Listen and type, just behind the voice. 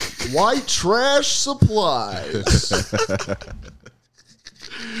White Trash Supplies.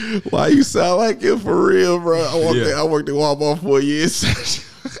 Why you sound like it for real, bro? I worked at Walmart for a year. That's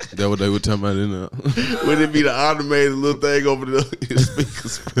what they were talking about in there. Would it be the automated little thing over the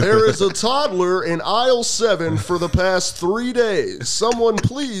speakers? There is a toddler in aisle 7 for the past 3 days. Someone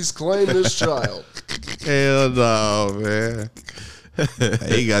please claim this child. Hell no, man.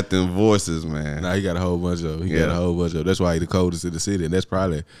 He got them voices, man. Nah, he got a whole bunch of them. Got a whole bunch of them. That's why he the coldest in the city. And that's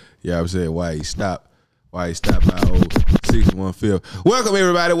probably, I'm saying, why he stopped by old 615th. Welcome,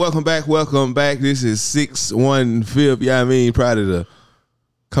 everybody. Welcome back. This is 615th. Yeah, I mean, probably the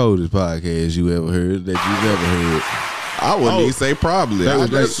coldest podcast you ever heard that you've ever heard. I wouldn't even say probably. They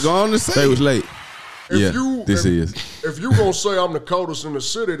was late. Go on to say. They was late. If you're going to say I'm the coldest in the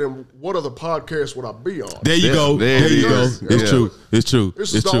city, then what other podcast would I be on? There you go. It's true.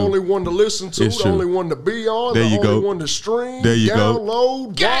 This is the only one to listen to, the only one to be on, the only one to stream,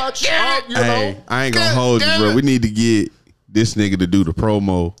 download, watch, I ain't going to hold you, bro. We need to get this nigga to do the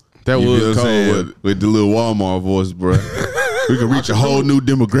promo. That was cold with the little Walmart voice, bro. We can reach a whole new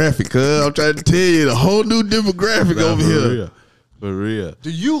demographic, cuz. I'm trying to tell you, the whole new demographic over here. For real.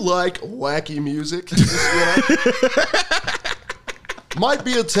 Do you like wacky music? Might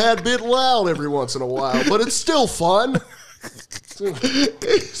be a tad bit loud every once in a while, but it's still fun.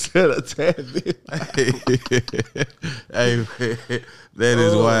 Said a tad bit. Hey, man, that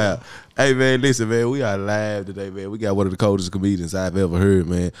is wild. Hey, man, listen, man, we are live today, man. We got one of the coldest comedians I've ever heard,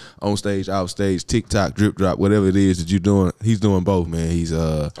 man. On stage, off stage, TikTok, drip drop, whatever it is that you're doing. He's doing both, man.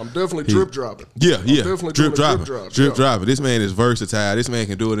 I'm definitely drip dropping. Yeah. Definitely drip dropping. Drip dropping. This man is versatile. This man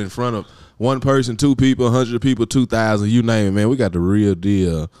can do it in front of one person, 2 people, 100 people, 2,000, you name it, man. We got the real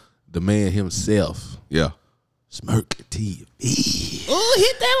deal, the man himself. Yeah. Smirk TV. Oh,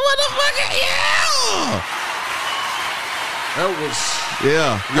 hit that motherfucker. Yeah.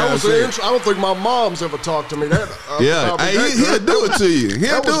 That was the intro. I don't think my mom's ever talked to me that. He'll do it to you.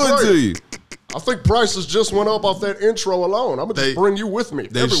 He'll do it to you. I think prices just went up off that intro alone. I'm gonna just bring you with me.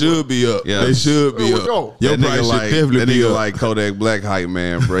 They should be up. Yeah. They should be up. Your price should definitely be up. Like Kodak Black hype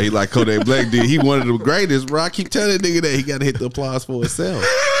man, bro. He like Kodak Black did. He one of the greatest, bro. I keep telling that nigga that he got to hit the applause for himself.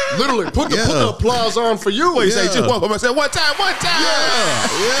 Literally, put the applause on for you. He say just one time. One time.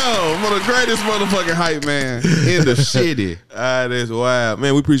 Yeah, one of the greatest motherfucking hype man in the shitty. That's wild,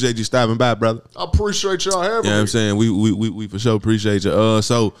 man. We appreciate you stopping by, brother. I appreciate y'all having me. You know what I'm saying? We for sure appreciate you.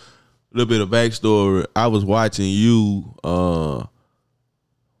 So a little bit of backstory. I was watching you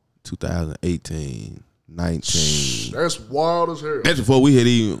 2018, 19. That's wild as hell. That's before we had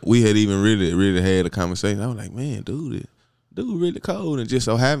even really had a conversation. I was like, man, dude really cold, and just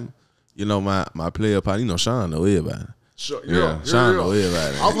so happened, my player partner, Sean know everybody. Sean know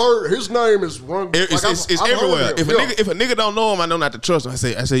everybody. I've heard his name is run. It's everywhere. If a nigga don't know him, I know not to trust him. I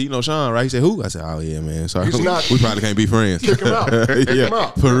say, Sean, right? He said, who? I said, oh yeah, man. Sorry, we probably can't be friends. Kick him out. Kick him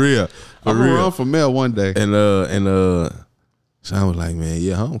out. For real. I'm gonna run for mayor one day. And Sean was like, man,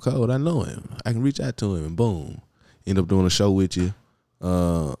 yeah, I'm cold. I know him. I can reach out to him, and boom, end up doing a show with you.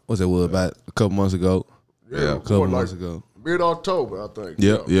 What's that? About a couple months ago. Yeah, a couple months ago. Mid-October, I think.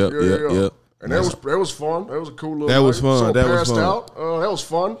 Yep. And that was fun. That was a cool little That was fun. So that was fun. Out. That was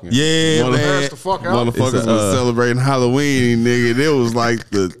fun. Yeah, man. Passed the fuck out. Motherfuckers was celebrating Halloween, nigga. It was like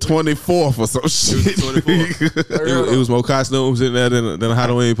the 24th or some shit. It was more costumes in there than a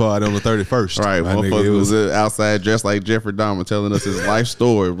Halloween party on the 31st. Right, motherfuckers was outside dressed like Jeffrey Dahmer telling us his life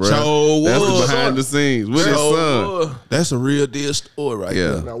story, bro. That's the behind the scenes with his son. That's a real deal story right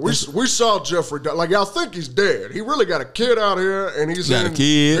there. Now, we saw Jeffrey Dahmer. Like, y'all think he's dead. He really got a kid out here, and he's in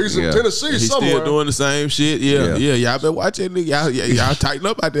Tennessee He's somewhere. Still doing the same shit. Yeah. Y'all been watching it. Y'all tighten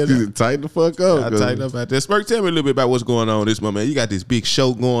up out there. Tighten the fuck up. Y'all tighten up out there. Smirk, tell me a little bit about what's going on this month, man. You got this big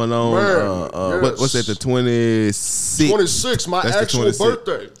show going on. What's that, the 26th? 26th, my actual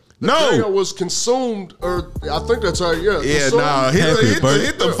birthday. No, it was consumed, or I think that's how. Yeah, no,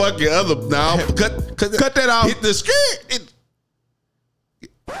 hit the fucking other. No, cut that off. Hit the script.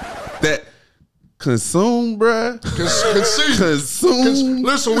 That. Consume, bruh. Consume.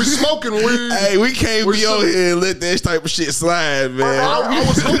 Listen, we smoking weed. Hey, we can't be on here and let that type of shit slide, man. I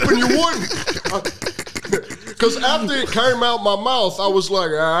was hoping you wouldn't. Because after it came out my mouth, I was like,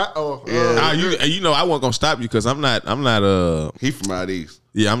 I wasn't gonna stop you because I'm not. He from out east.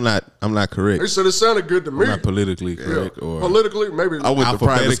 Yeah, I'm not correct. He said it sounded good to me. I'm not politically correct or politically maybe. I went to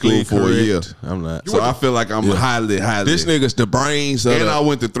private school for a year. I'm not. So I feel like I'm highly. This nigga's the brains. And I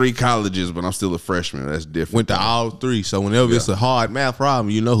went to 3 colleges, but I'm still a freshman. That's different. Went to all 3. So whenever it's a hard math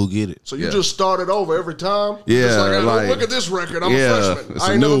problem, you know who get it. So you just started over every time. Yeah, like, look at this record. I'm a freshman. It's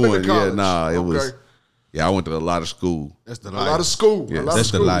I ain't a new never been one. to college. Yeah, it was. Yeah, I went to a lot of school. That's the A life. lot of school. Yeah, A lot that's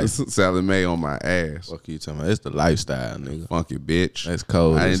of the school. life. Sally Mae on my ass. Fuck you talking about? It's the lifestyle, nigga. Funky bitch. That's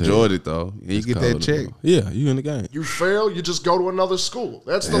cold. I as enjoyed hell. it though. You It's get cold that as check. hell. Yeah, you in the game. You fail, you just go to another school.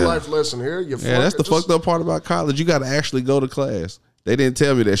 That's the life lesson here. You Yeah, that's the fucked up part about college. You got to actually go to class. They didn't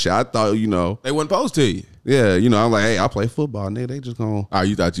tell me that shit. I thought, They wasn't supposed to you. yeah, I'm like, hey, I play football, nigga. They just gonna. Oh,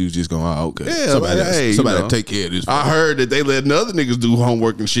 you thought you was just going, okay. Yeah, somebody like, hey, somebody take care of this. I heard that they letting other niggas do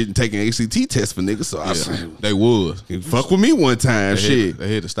homework and shit and taking ACT tests for niggas. So I Yeah, said, they was. fuck with me one time, shit.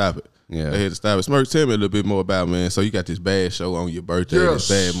 They had to stop it. Yeah. They had to stop it. Smirk, tell me a little bit more about, man. So you got this bad show on your birthday. Yes.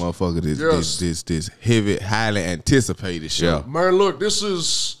 This bad motherfucker. This heavy, highly anticipated show. Yeah. Man, look, this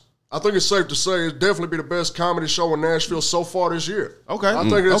is, I think it's safe to say, it's definitely be the best comedy show in Nashville so far this year. Okay. I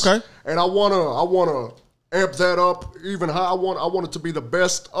think it's, Okay. and I wanna amp that up even higher. I want it to be the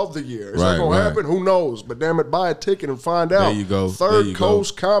best of the year. Is Right, that gonna right. happen? Who knows? But damn it, buy a ticket and find out. There you go. Third There you go.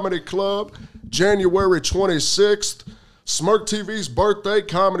 Coast Comedy Club, January 26th. Smirk TV's birthday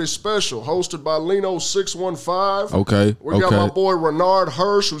comedy special, hosted by Lino615. Okay, We got okay. my boy Renard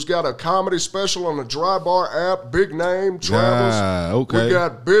Hirsch, who's got a comedy special on the Dry Bar app. Big name, travels. Okay. We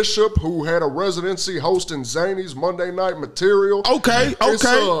got Bishop, who had a residency hosting Zany's Monday Night Material. Okay,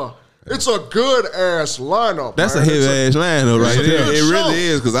 okay. It's a good ass lineup. That's man. a heavy ass lineup right it's a there. good It show. really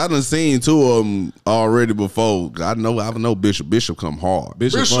is because I done seen two of them already before. I know Bishop. Bishop come hard.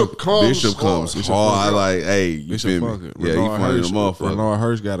 Bishop Funk- comes Bishop comes hard. hard. I like, hey, you Bishop feel me? Funky. Yeah, you funny the motherfucker. Renard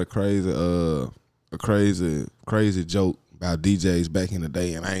Hirsch got a crazy joke about DJs back in the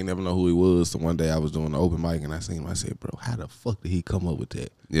day, and I ain't never know who he was. So one day I was doing the open mic, and I seen him. I said, "Bro, how the fuck did he come up with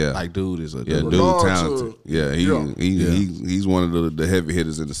that?" Yeah. like dude is a Yeah, dude. dude, Renard's talented. He's one of the heavy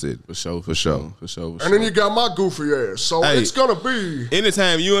hitters in the city. For sure. And then you got my goofy ass. So Hey. it's gonna be.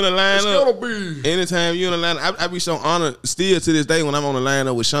 Anytime you in the It's lineup, gonna be. anytime you in the lineup, I be so honored still to this day when I'm on the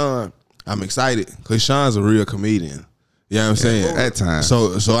lineup with Sean. I'm excited because Sean's a real comedian. You know what I'm saying? At times.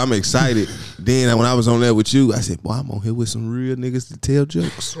 So I'm excited. Then when I was on there with you, I said, boy, I'm on here with some real niggas to tell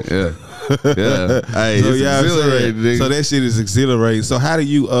jokes. Yeah, yeah. Hey, So, it's yeah, exhilarating, nigga. so that shit is exhilarating. So how did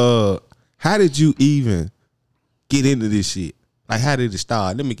you even get into this shit? Like, how did it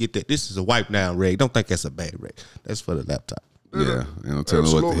start? Let me get that. This is a wipe down rag. Don't think that's a bad rag. That's for the laptop. Yeah, and I'm telling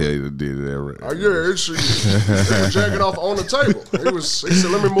you what the Absolutely. hell you did to that. Right? Yeah, he was jacking off on the table. He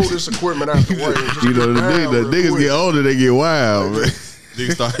said, "Let me move this equipment out the way." and just You know, get down the real niggas quick." get older, they get wild, man.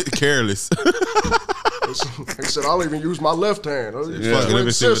 Niggas started careless. He said, "I'll even use my left hand." Fuck it, let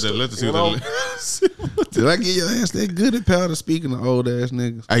me see what that. Let's see what that. Did I get your ass that goody powder? Speaking of old ass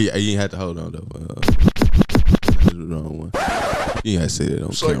niggas, You ain't had to hold on though. That's the wrong one. You ain't had to say that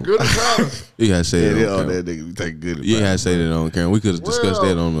on So camera. good and powder. You gotta say yeah, that they on all camera. that nigga be taking goody You ain't powder. had to say that on camera. We could have discussed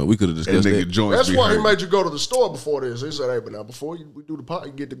Well, that on. We could have And discussed nigga that. joints That's be why he hurting. made you go to the store before this. He said, "Hey, but now before we do the pot,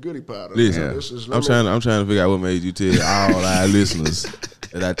 you get the goody powder." Listen, This is, I'm trying to figure out what made you tell all our listeners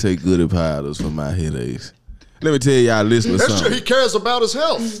that I take goody powders for my headaches. Let me tell y'all listeners That's something. he cares about his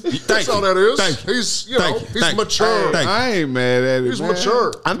health. That's all that is. Thank you. He's Thank you. he's Thank you. mature. Thank you. I ain't mad at it. He's man.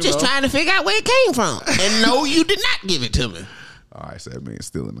 mature. I'm just trying to figure out where it came from. And no, you did not give it to me. All right, so that man's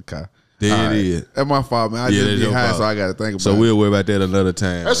still in the car. There All it right. is. That's my fault, man. I Yeah, just that's be your high, fault. so I got to think about So it. we'll worry about that another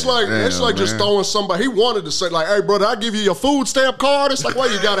time. That's like just man. throwing somebody. He wanted to say like, "Hey, brother, I give you your food stamp card." It's like, why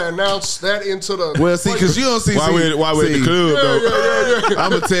you got to announce that into the? Well, see, because you don't see. why we at the club Yeah, though? yeah. I'm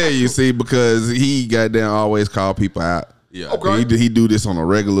gonna tell you, see, because he goddamn always call people out. Yeah. Okay. He do this on a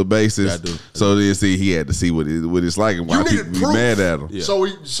regular basis. Yeah, I do. So then, see, he had to see what it's like and why You people needed be proof. mad at him. Yeah. So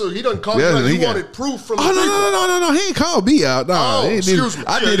he doesn't call Yeah, you. Like, he he got- wanted proof from the Oh people. no! He ain't called me out. No, Oh, he ain't excuse me.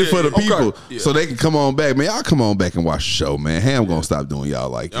 I Yeah, did it for the okay. people, Yeah. so they can come on back, man. Y'all come on back and watch the show, man. Ham gonna stop doing y'all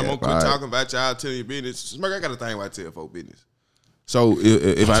like I'm that. gonna quit all right? talking about y'all telling your business. Smirk, I got a thing where I tell folk business. So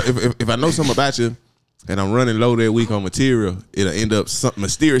if I know something about you and I'm running low that week on material, it'll end up something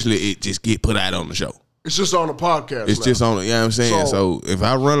mysteriously. It just get put out on the show. It's just on the podcast. It's now. just on it. You know what I'm saying? So- So if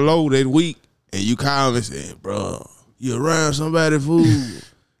I run low that week and you call me and say, bro, you around somebody food?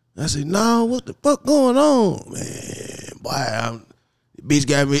 I say, no, what the fuck going on? Man, boy, the bitch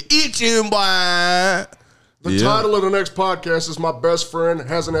got me itching, boy. The title of the next podcast is "My Best Friend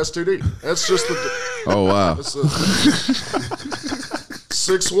Has an STD." That's just the. Oh wow! It's a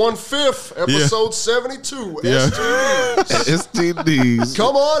 615 episode 72 Yeah. STDs. STDs.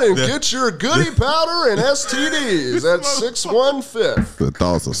 Come on and get your goody powder and STDs at 615. The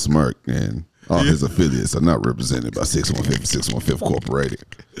thoughts of Smirk and all his affiliates are not represented by 615 Corporated.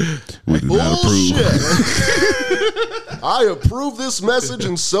 We do not approve. Bullshit. I approve this message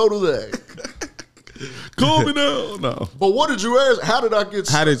and so do they. Call me now. No. But what did you ask? How did I get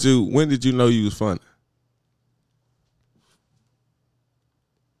When did you know you was funny?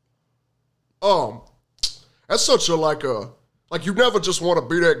 that's such a like you never just want to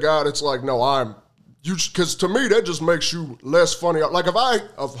be that guy that's like, no, because to me that just makes you less funny. Like if I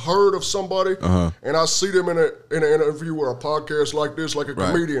have heard of somebody and I see them in an interview or a podcast like this, like a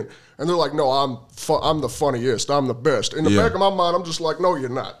comedian, and they're like, no, I'm the funniest, I'm the best. In the back of my mind, I'm just like, no, you're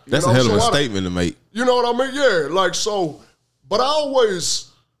not. That's a hell of a statement to make. You know what I mean? Yeah, like so. But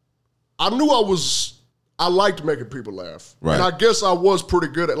I knew I liked making people laugh. Right. And I guess I was pretty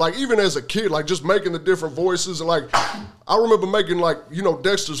good at, like, even as a kid, like, just making the different voices. And, like, I remember making, like,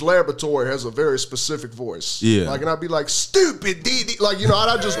 Dexter's Laboratory has a very specific voice. Yeah. Like, and I'd be like, stupid DD. Like,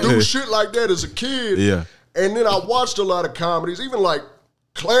 I'd just do shit like that as a kid. Yeah. And then I watched a lot of comedies, even, like,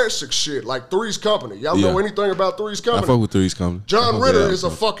 classic shit, like Three's Company. Y'all know anything about Three's Company? I fuck with Three's Company. John Ritter is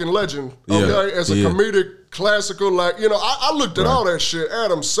a fucking legend, okay, as a comedic classical, like, I looked at all that shit,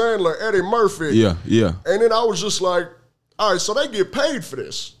 Adam Sandler, Eddie Murphy. Yeah. And then I was just like, all right, so they get paid for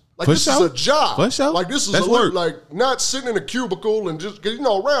this. Like, For this sure. is a job. For sure. Like, this is That's work. like, not sitting in a cubicle and just, because,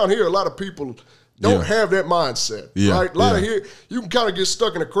 around here, a lot of people don't have that mindset, right? A lot of here, you can kind of get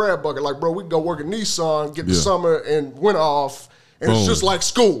stuck in a crab bucket. Like, bro, we can go work at Nissan, get the summer and winter off, and it's just like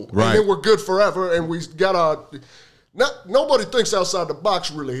school. Right. And then we're good forever, and we got our... Nobody thinks outside the box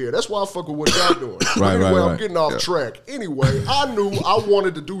really here. That's why I fuck with what y'all doing. Anyway, I'm getting off track. Anyway, I knew I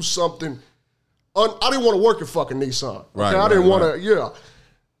wanted to do something. I didn't want to work at fucking Nissan. Okay? Right, I didn't want to,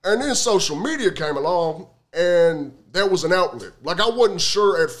 And then social media came along, and there was an outlet. Like, I wasn't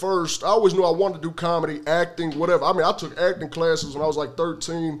sure at first. I always knew I wanted to do comedy, acting, whatever. I mean, I took acting classes when I was like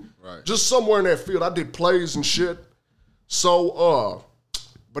 13. Right. Just somewhere in that field. I did plays and shit. So,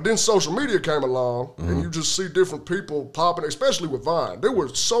 but then social media came along, and you just see different people popping, especially with Vine. There were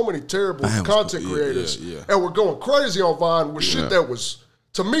so many terrible content creators that were going crazy on Vine with shit that was,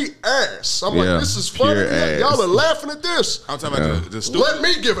 to me, ass. I'm like, this is funny. Y'all are laughing at this. I'm talking about the stupid. Let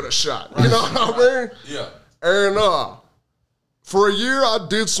me give it a shot. You know what I mean? Yeah. And for a year, I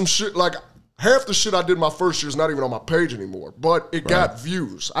did some shit. Like, half the shit I did my first year is not even on my page anymore, but it got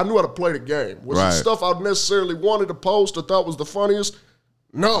views. I knew how to play the game. Was it stuff I necessarily wanted to post or thought was the funniest?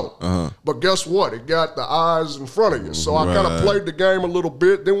 No. But guess what? It got the eyes in front of you. So I kind of played the game a little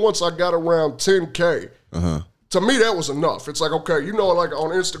bit. Then once I got around 10K, to me, that was enough. It's like, okay, like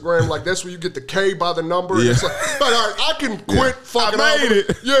on Instagram, like that's where you get the K by the number. It's like, all right, I can quit fucking I made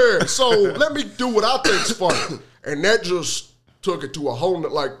it. Yeah, so let me do what I think's funny. And that just took it to a whole,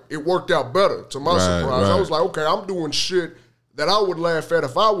 like, it worked out better to my surprise. I was like, okay, I'm doing shit that I would laugh at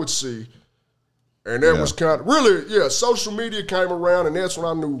if I would see. And that was kind of, really, social media came around, and that's when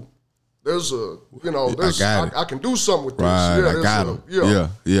I knew there's a, I can do something with this. Right, I got him.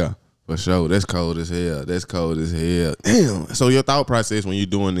 Yeah, for sure. That's cold as hell. Damn. So your thought process when you're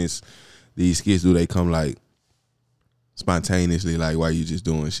doing these skits, do they come like spontaneously, like while you just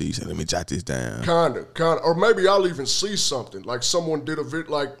doing shit? You say, let me jot this down. Kinda. Or maybe I'll even see something, like someone did a vid,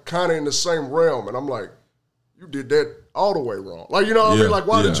 like kind of in the same realm, and I'm like, you did that all the way wrong. Like, you know what I mean? Like,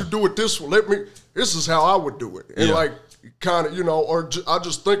 why did you do it this way? This is how I would do it. And like, kind of, or I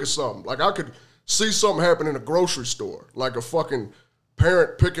just think of something. Like, I could see something happen in a grocery store, like a fucking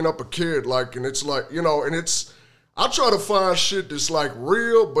parent picking up a kid, like, and it's like, and it's, I try to find shit that's like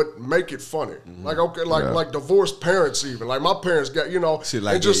real, but make it funny. Like, okay, like divorced parents even. Like, my parents got, shit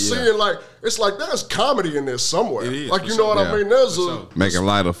like and just that, seeing like, it's like there's comedy in there somewhere. It is, like, you know what I mean? There's making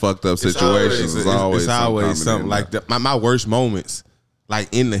light of fucked up situations is always something like that. My worst moments, like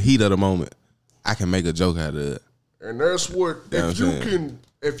in the heat of the moment, I can make a joke out of it. And that's what,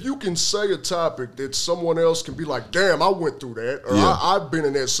 if you can say a topic that someone else can be like, damn, I went through that, or I've been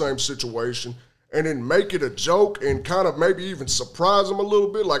in that same situation, and then make it a joke and kind of maybe even surprise him a little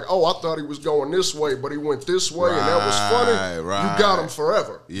bit, like, oh, I thought he was going this way, but he went this way, and that was funny. You got him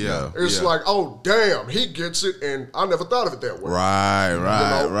forever. Yeah. It's like, oh, damn, he gets it, and I never thought of it that way.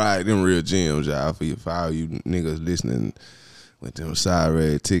 Right. Them real gems, y'all. For all you niggas listening with them side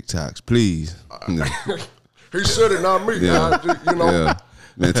red TikToks, please. He said it, not me. Yeah.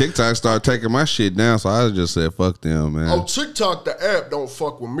 Then TikTok started taking my shit down, so I just said, fuck them, man. Oh, TikTok, the app, don't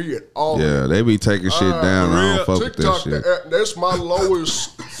fuck with me at all. Yeah, they be taking shit down. I don't fuck TikTok, with that shit. The app, that's my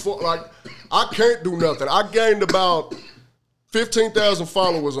lowest. Like, I can't do nothing. I gained about 15,000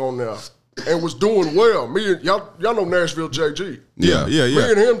 followers on there and was doing well. Me and y'all know Nashville JG. Yeah.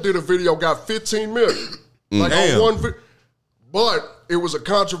 Me and him did a video, got 15 million. Like, on one video. But it was a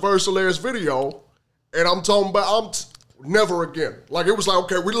controversial ass video, and I'm talking about, never again. Like, it was like,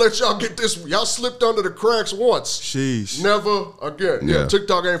 okay, we let y'all get this. Y'all slipped under the cracks once. Sheesh. Never again. Yeah,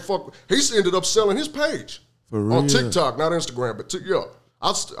 TikTok ain't fuck. He's ended up selling his page. For real? On TikTok, not Instagram, but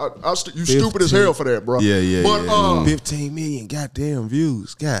you stupid as hell for that, bro. Yeah. But 15 million goddamn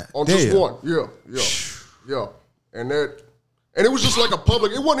views. God on damn. just one. Yeah. Yeah, and it was just like a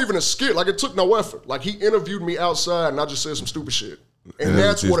public. It wasn't even a skit. Like it took no effort. Like he interviewed me outside, and I just said some stupid shit. And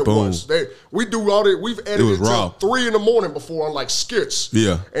that's what it was. We do all that. We've edited until 3 a.m. before on like skits.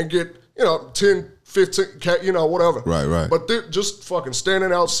 Yeah. And get 10, 15, whatever. Right. But they're just fucking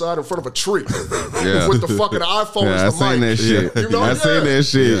standing outside in front of a tree with the fucking iPhone as the I seen mic. that shit. You know, I seen that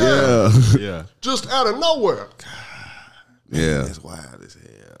shit. Yeah. Just out of nowhere. Yeah. That's wild as hell.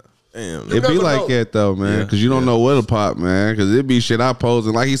 Damn. It be never like know. that though, man, because you don't know what to pop, man. Because it be shit I post,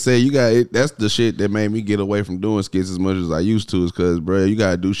 and like he said, you got it. That's the shit that made me get away from doing skits as much as I used to. Is because, bro, you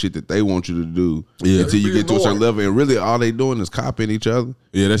gotta do shit that they want you to do until you get to a certain level, and really all they doing is copying each other.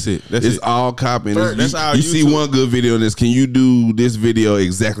 Yeah, that's it. It's all copying. That's how you see one good video in this. Can you do this video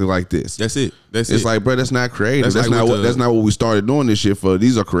exactly like this? That's it. It's like, bro, that's not creative. That's like not what we started doing this shit for.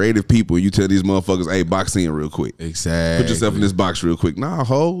 These are creative people. You tell these motherfuckers, hey, box in real quick. Exactly. Put yourself in this box real quick. Nah,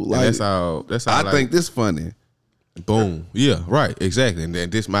 ho. Like, that's how I like, think this funny. Boom. Yeah, right. Exactly. And then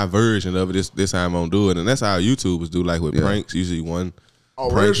this my version of it. This how I'm gonna do it. And that's how YouTubers do. Like with pranks, usually one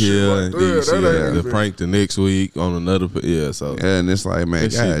prank here, and then you see the prank the next week on another. Yeah, so and it's like, man,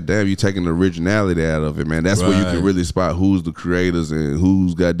 god damn, you taking the originality out of it, man. That's where you can really spot who's the creators and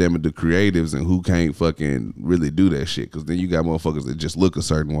who's goddamn it the creatives and who can't fucking really do that shit. Because then you got motherfuckers that just look a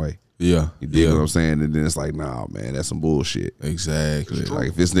certain way. Yeah, you dig what I'm saying? And then it's like, nah, man, that's some bullshit. Exactly. Like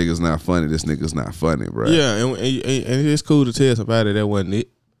if this nigga's not funny, this nigga's not funny, bro. Yeah, and it's cool to tell somebody that wasn't it.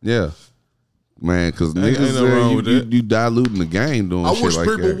 Yeah. Man, because niggas, you diluting the game doing shit like that. I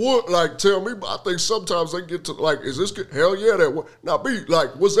wish people would, like, tell me, but I think sometimes they get to, like, is this good? Hell yeah, that now be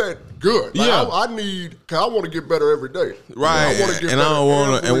like, was that good? Like, yeah. Cause I want to get better every day. Right. I want to get and better I don't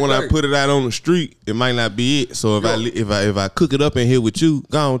want to, and when day. I put it out on the street, it might not be it. So if I cook it up in here with you,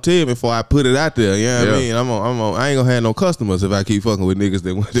 go on tell me before I put it out there. You know what I mean? I ain't gonna have no customers if I keep fucking with niggas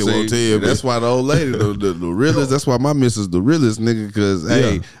that won't tell me. That's why the old lady, the realest, that's why my missus the realest nigga, because,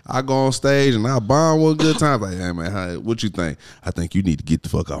 hey, I go on stage and I bomb with good time. Like, hey, man, what you think? I think you need to get the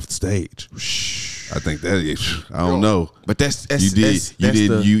fuck off the stage. I think that, I don't know. But that's you did.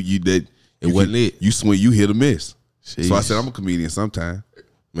 It wasn't it. You swing, you hit or miss. Jeez. So I said, I'm a comedian sometime.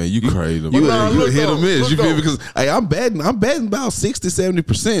 Man, you crazy. You hit or miss. You feel me? Because, hey, I'm betting about 60,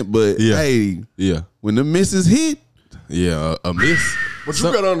 70%. But, hey, when the misses hit, a miss. But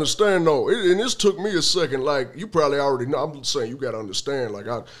you gotta understand though, and this took me a second. Like you probably already know. I'm just saying you gotta understand.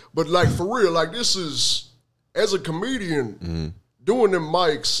 But like for real, like this is as a comedian doing them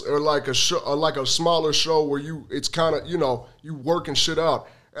mics or like a show, or like a smaller show where it's kind of you working shit out.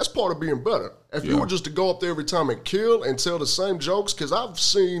 That's part of being better. If you were just to go up there every time and kill and tell the same jokes, because I've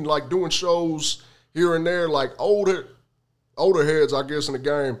seen like doing shows here and there, like older heads, I guess, in the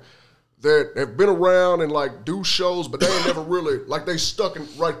game that have been around and like do shows, but they ain't never really, like they stuck in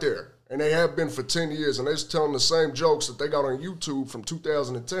right there. And they have been for 10 years and they're telling the same jokes that they got on YouTube from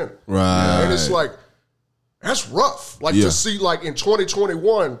 2010. Right. And it's like, that's rough. Like to see like in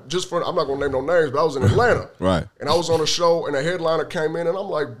 2021, I'm not gonna name no names, but I was in Atlanta. Right. And I was on a show and a headliner came in and I'm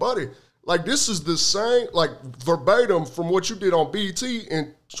like, buddy, like this is the same, like verbatim from what you did on BET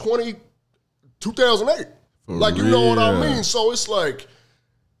in 2008. Like you know what I mean? So it's like,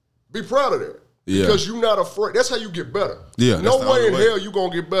 be proud of that. Because you're not afraid. That's how you get better. Yeah. No way in hell you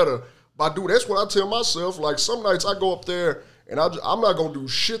going to get better by doing. That's what I tell myself. Like some nights I go up there and I'm not going to do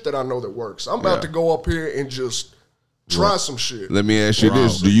shit that I know that works. I'm about to go up here and just try some shit. Let me ask you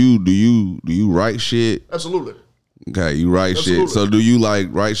this. Do you write shit? Absolutely. Okay, you write shit. So do you like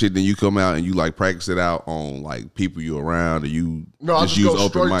write shit, then you come out and you like practice it out on like people you around, or you just use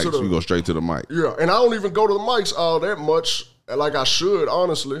open mics? You go straight to the mic. Yeah, and I don't even go to the mics all that much. Like I should,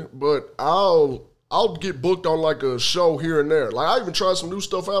 honestly, but I'll get booked on like a show here and there. Like I even tried some new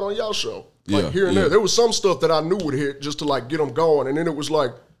stuff out on y'all show, like here and there. There was some stuff that I knew would hit just to like get them going, and then it was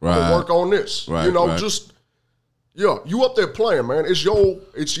like, work on this. You up there playing, man. It's your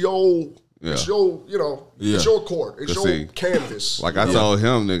court. It's your canvas. Like I told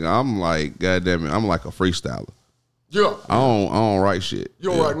him, nigga, I'm like, goddamn it, I'm like a freestyler. Yeah, I don't write shit. You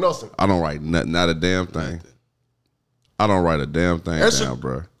don't write nothing. I don't write nothing, not a damn thing. I don't write a damn thing down,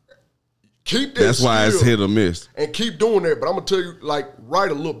 bro. Keep that. That's why it's hit or miss. And keep doing that. But I'm gonna tell you, like, write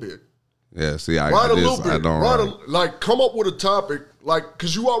a little bit. Yeah, see, I don't write. Like, come up with a topic, like,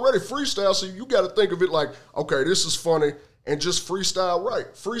 cause you already freestyle, so you got to think of it like, okay, this is funny, and just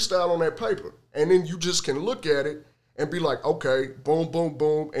freestyle on that paper, and then you just can look at it and be like, okay, boom, boom,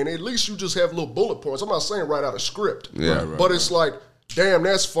 boom, and at least you just have little bullet points. I'm not saying write out a script, but it's like, damn,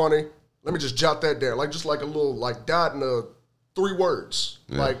 that's funny. Let me just jot that down, like just like a little like dot in 3 words.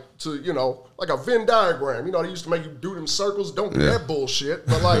 Like like a Venn diagram. You know, they used to make you do them circles. Don't do that bullshit.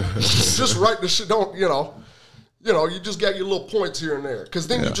 But like, just write the shit. Don't, you just got your little points here and there. Because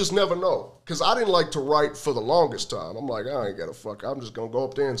then you just never know. Because I didn't like to write for the longest time. I'm like, I ain't got to fuck. I'm just going to go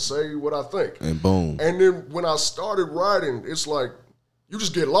up there and say what I think. And boom. And then when I started writing, it's like, you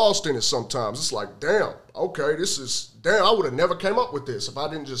just get lost in it sometimes. It's like, damn, okay, I would have never came up with this if I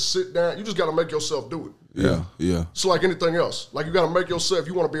didn't just sit down. You just got to make yourself do it. Yeah. It's like anything else. Like you got to make yourself,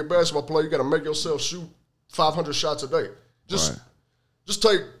 you want to be a basketball player, you got to make yourself shoot 500 shots a day. Just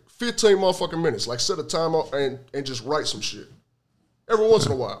take 15 motherfucking minutes. Like set a timer and just write some shit. Every once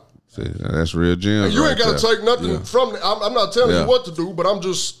in a while. See, that's real gems. And you ain't got to take nothing from it. I'm not telling you what to do, but I'm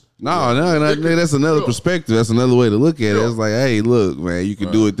just... No, that's another perspective. That's another way to look at it. It's like, hey, look, man, you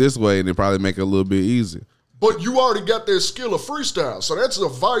can do it this way and it probably make it a little bit easier. But you already got that skill of freestyle. So that's a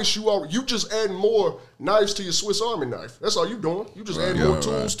vice you just adding more knives to your Swiss Army knife. That's all you doing. You just adding more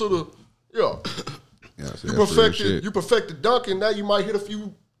tools to the, you perfected dunking, now you might hit a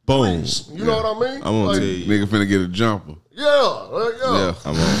few threes. You know what I mean? I'm gonna tell you. Nigga finna get a jumper. Yeah.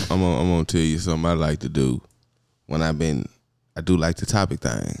 I'm gonna tell you something I like to do when I do like the topic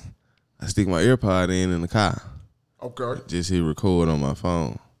thing. I stick my AirPod in the car. Okay. Just hit record on my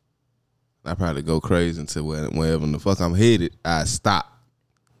phone. I probably go crazy until wherever the fuck I'm headed, I stop.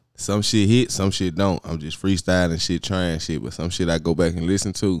 Some shit hit, some shit don't. I'm just freestyling shit, trying shit, but some shit I go back and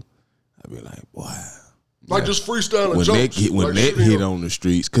listen to, I be like, boy. Like just freestyling when jokes. When that hit on the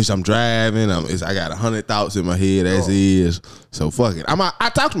streets, because I'm driving, I got 100 thoughts in my head as is. So fuck it. I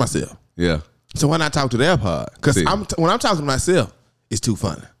talk to myself. Yeah. So when I talk to the AirPod, because when I'm talking to myself, it's too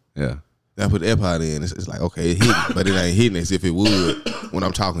funny. Yeah. Then I put the AirPod in, it's like, okay, it hit, but it ain't hitting as if it would when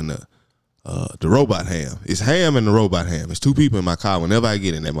I'm talking to the robot ham. It's ham and the robot ham. It's 2 people in my car whenever I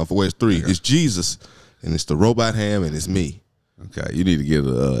get in there. Motherfucker, it's 3. It's Jesus, and it's the robot ham, and it's me. Okay, you need to get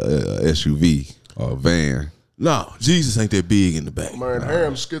a SUV or a van. No, Jesus ain't that big in the back. Man,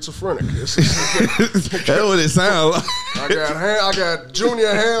 Ham's schizophrenic. That's what it sounds like. I got Junior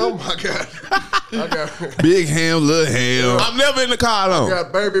Ham. I got Big Ham, little Ham. I'm never in the car alone. I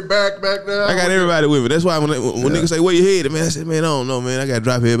got baby back there. I got everybody with me. That's why when niggas say, where you headed, man, I said, man, I don't know, man. I got to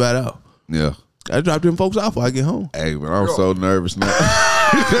drop everybody off. Yeah. I drop them folks off before I get home. Hey, man, I'm so nervous now.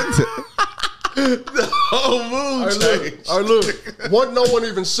 The whole mood changed. Look, wasn't no one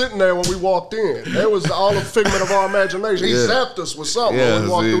even sitting there when we walked in. That was all a figment of our imagination. He zapped us with something when we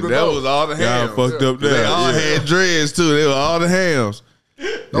walked through the door. That was all the hams. Y'all fucked up there. They all had dreads, too. They were all the hams.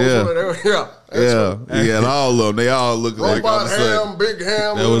 And all of them. They all look like Robot Ham, Big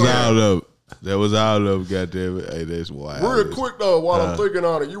Ham. That was all of it. That was all of them, goddammit. Hey, that's wild. Real quick, though, while I'm thinking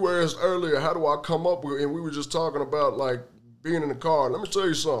on it, you asked earlier, how do I come up with, and we were just talking about, like, being in the car. Let me tell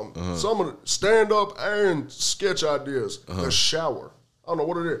you something. Some of the stand-up and sketch ideas, the shower. I don't know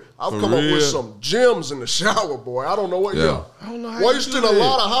what it is. I've come up with some gems in the shower, boy. I don't know what. Yeah. I don't know how wasting a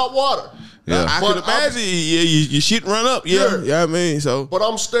lot of hot water. Yeah. I could imagine your shit run up. Yeah. You know what I mean? So, but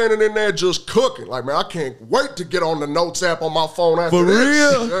I'm standing in there just cooking. Like, man, I can't wait to get on the notes app on my phone after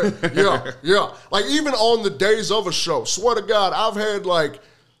this. For real? Yeah. Like, even on the days of a show, swear to God, I've had, like,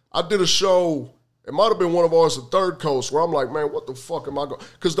 I did a show. It might have been one of ours at Third Coast where I'm like, man, what the fuck am I going?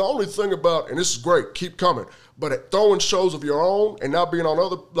 Because the only thing about, and this is great, keep coming, but at throwing shows of your own and not being on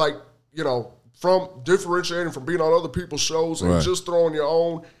other, like, from differentiating from being on other people's shows and just throwing your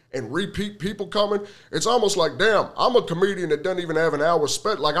own and repeat people coming, it's almost like, damn, I'm a comedian that doesn't even have an hour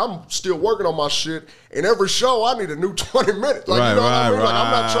spent. Like, I'm still working on my shit, and every show I need a new 20 minutes. Like, you know what I mean? Like,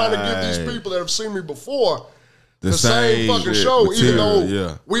 I'm not trying to give these people that have seen me before the same fucking show, material, even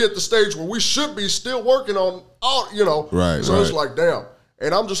though we at the stage where we should be still working on all, So it's like, damn.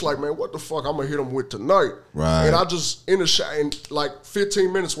 And I'm just like, man, what the fuck I'm going to hit them with tonight? Right. And I just, in the shot, in like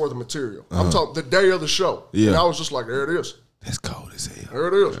 15 minutes worth of material. I'm talking the day of the show. Yeah. And I was just like, there it is. That's cold as hell. There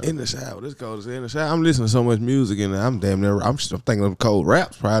it is. In the shower. That's cold as hell. In the shower. I'm listening to so much music and I'm damn near, I'm thinking of cold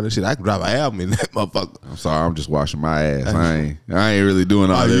raps probably. Shit, I can drop an album in that motherfucker. I'm sorry, I'm just washing my ass. I ain't really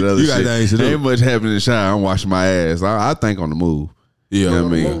doing all that other you got shit. things to do. Ain't much happening in the shower. I'm washing my ass. I think on the move. Yeah. You know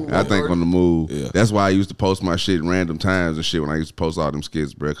what I mean? I think on the move. Yeah. That's why I used to post my shit in random times and shit when I used to post all them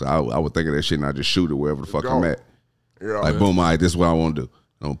skits, bro. Cause I would think of that shit and I just shoot it wherever the fuck I'm at. Yeah. Like, boom, all right, this is what I want to do.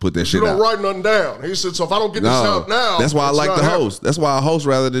 I'm going to put that shit out. You don't write nothing down. He said, so if I don't get this out now. That's why I like to host. That's why I host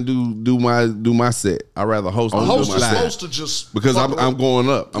rather than do my set. I rather host than do my host is set. supposed to just because I'm going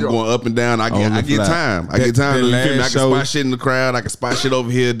up. I'm going up and down. I get time. I get time. I can spot shit in the crowd. I can spot shit over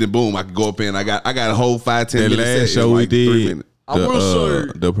here. Then boom, I can go up in. I got a whole 5-10 minutes. That last show we did, I will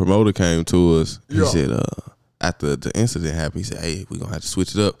say, the promoter came to us. He said, after the incident happened, he said, hey, we're going to have to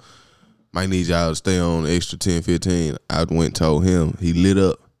switch it up. might need y'all to stay on the extra 10, 15. I went and told him. He lit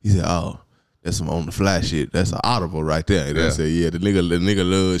up. He said, oh, that's some on the fly shit. That's an audible right there. And I said, yeah, the nigga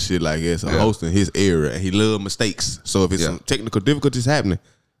loves shit like that. So hosting his area. And he love mistakes. So if it's some technical difficulties happening,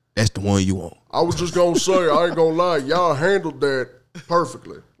 that's the one you want. I was just gonna say, I ain't gonna lie, y'all handled that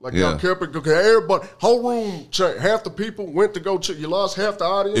perfectly. Like y'all kept it. Everybody, whole room changed. Half the people went to go check. You lost half the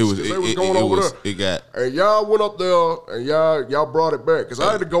audience because they was going over there. And y'all went up there and y'all brought it back because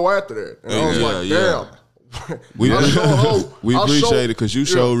I had to go after that. And I was like, damn. We appreciate it because you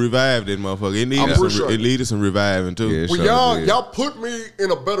showed revived that motherfucker. It needed some reviving too. Yeah, well, y'all put me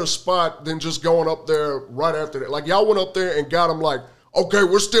in a better spot than just going up there right after that. Like y'all went up there and got them like, okay,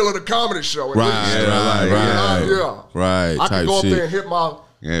 we're still at a comedy show. Right. I can go up there and hit my.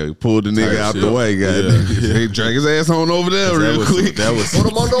 Yeah, we pulled the nigga out the way, He drank his ass on over there real quick.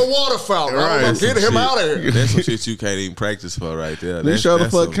 Put him under a water fountain. Right. Get him out of here. That's some shit you can't even practice for right there. You sure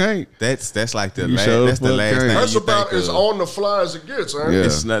the fuck can't. That's like the last. That's the last thing. That's about as on the fly as it gets, man. Yeah.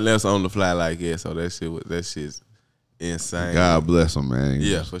 It's not less on the fly like that. So that shit's insane. God bless him, man.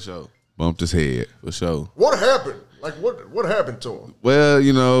 Yeah, for sure. Bumped his head. For sure. What happened? Like, what happened to him? Well,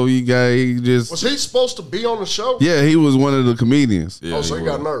 he just... Was he supposed to be on the show? Yeah, he was one of the comedians. Yeah, so he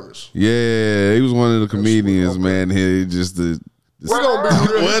got nervous. Yeah, he was one of the comedians, man. He just... The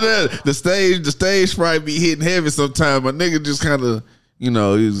stage fright be hitting heavy sometimes. My nigga just kind of...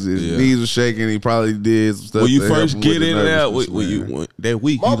 his knees were shaking. He probably did some stuff. When you first get in there, that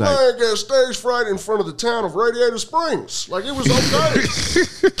week, my man got stage fright in front of the town of Radiator Springs. Like, it was okay.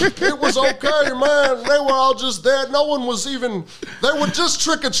 It was okay, man. They were all just there. No one was even. They were just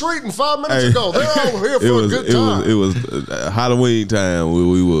trick or treating 5 minutes ago. They're all here for a good time. It was Halloween time where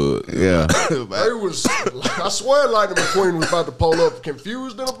we were. Yeah, it was. I swear, Lightning McQueen was about to pull up,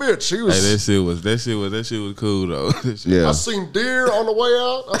 confused in a bitch. He was. Hey, that shit was cool though. Yeah, I seen deer on the way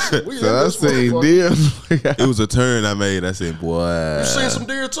out. I seen deer. It was a turn I made. I said, boy. You seen some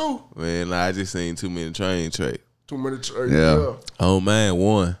deer too? Man, I just seen too many train tracks. Too many tracks. Yeah. Oh man,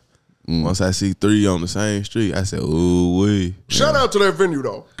 one. Once I see 3 on the same street, I said, ooh wee. Shout out to that venue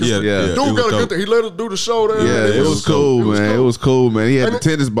though. Yeah. Dude got to get there. He let us do the show there. Yeah, it was cool, man. It was cool, man. He had the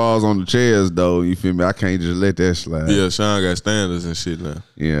tennis balls on the chairs though. You feel me? I can't just let that slide. Yeah, Sean got standards and shit now.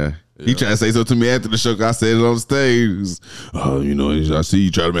 Yeah. He tried to say something to me after the show. I said it on stage. I see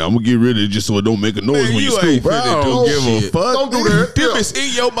you try to. I'm gonna get rid of it just so it don't make a noise when you scoop. Bro, don't give a fuck. Don't do that. It's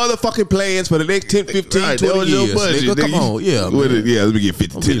in your motherfucking plans for the next 10, 15, 20 years. Budget, nigga. Come on, let me get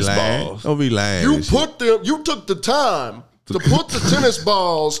 50 tennis balls. Don't be lying. You took the time to put the tennis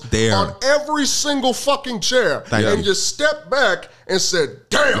balls there on every single fucking chair, and you stepped back and said,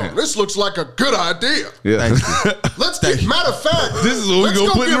 "Damn, this looks like a good idea." Yeah. Matter of fact, this is what we're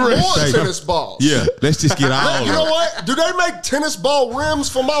gonna put in the more tennis balls. Yeah, let's just get all. You know what? Do they make tennis ball rims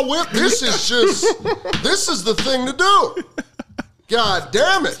for my whip? This is the thing to do. God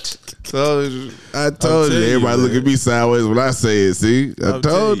damn it! So I told you, everybody look at me sideways when I say it. See, I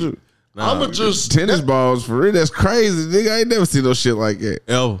told you. I'ma just tennis balls for real. That's crazy, nigga. I ain't never seen no shit like that.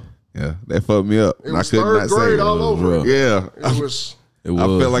 Ever. Yeah, that fucked me up. It was third grade all over. Yeah, it was. I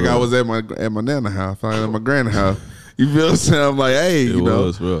felt like I was at my nana house. I was at my granny house. You feel what I'm saying? I'm like, hey,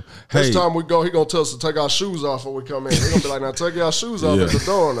 bro. Next time we go, he gonna tell us to take our shoes off when we come in. He gonna be like, now take your shoes off at the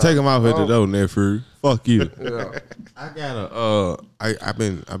door. Now. Take them off at the door, nephew. Fuck you. Yeah. I gotta. I've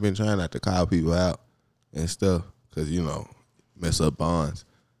been trying not to call people out and stuff because mess up bonds.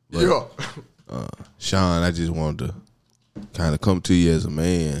 But, Sean, I just wanted to kind of come to you as a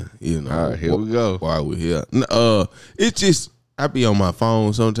man, All right, here we go. While we're here, it's just I be on my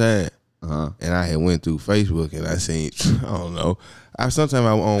phone sometimes, and I had went through Facebook and I seen I don't know. Sometimes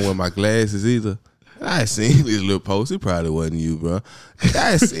I'm on with my glasses either. I seen this little post. It probably wasn't you, bro.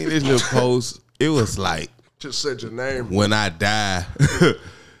 I seen this little post. It was like just said your name. When I die,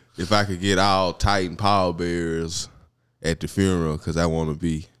 if I could get all Titan pallbearers at the funeral, because I want to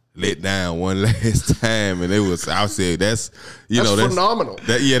be let down one last time, and I said that's phenomenal.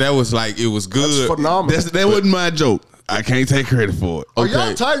 That was like it was good. That's phenomenal. That wasn't my joke. I can't take credit for it. Are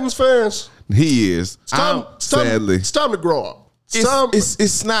y'all Titans fans? He is. Sadly, it's time to grow up. It's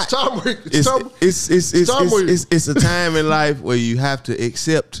a time in life where you have to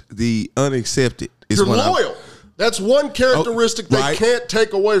accept the unaccepted. You're loyal. That's one characteristic they can't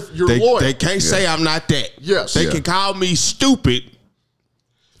take away. You're loyal. They can't say I'm not that. Yes. They can call me stupid.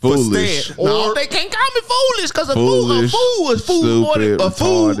 Foolish. No, they can't call me foolish because a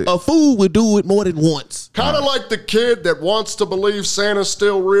fool would do it more than once. Kind of like the kid that wants to believe Santa's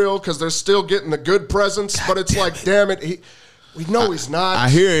still real because they're still getting the good presents, but it's like, damn it, we know he's not. I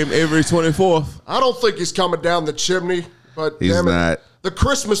hear him every 24th. I don't think he's coming down the chimney, but he's damn it. not. the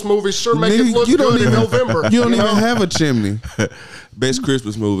Christmas movies sure make it Nigga, look good in November. You don't even have a chimney. Best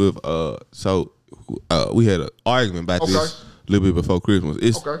Christmas movie. We had an argument about this a little bit before Christmas.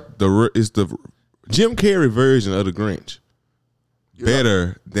 It's the Jim Carrey version of the Grinch.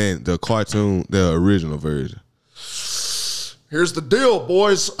 Better than the cartoon, the original version. Here's the deal,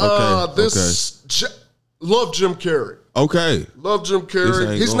 boys. Love Jim Carrey. Okay. Love Jim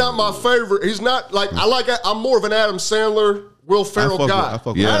Carrey. He's not my favorite. He's not like I'm more of an Adam Sandler, Will Ferrell guy.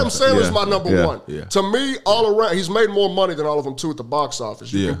 Adam Sandler's my number one. Yeah. To me, all around, he's made more money than all of them too at the box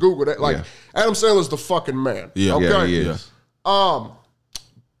office. You can Google that. Adam Sandler's the fucking man. Yeah. Okay. Yeah.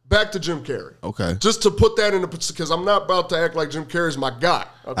 Back to Jim Carrey. Okay. Just to put that in the, because I'm not about to act like Jim Carrey's my guy.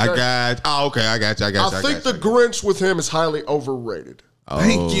 Okay? I got you. I think the Grinch with him is highly overrated.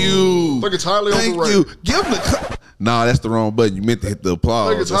 Thank you. I think it's highly overrated. Thank you. Give him the. Nah, that's the wrong button. You meant to hit the applause.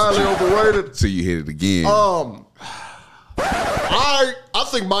 I think it's highly overrated. So you hit it again. I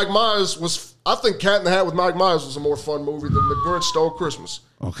think Mike Myers was. I think Cat in the Hat with Mike Myers was a more fun movie than The Grinch Stole Christmas.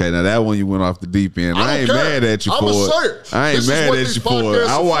 Okay, now that one you went off the deep end. I ain't mad at you for it. I ain't mad at you for it.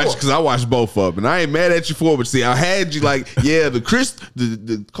 I watched both of them, and I ain't mad at you for it. But see, I had you like,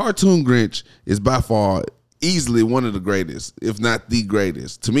 the cartoon Grinch is by far easily one of the greatest, if not the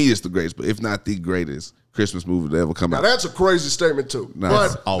greatest. To me, it's the greatest, but if not the greatest Christmas movie to ever come out. Now that's a crazy statement too.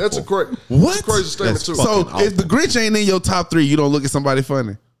 That's a crazy statement too. So if the Grinch ain't in your top 3, you don't look at somebody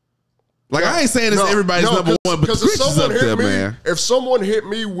funny. Like, I ain't saying it's everybody's number one, but the Grinch is up there, man. If someone hit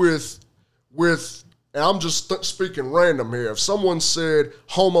me with, and I'm just speaking random here, if someone said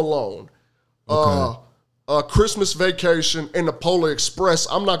Home Alone, Christmas Vacation, and the Polar Express,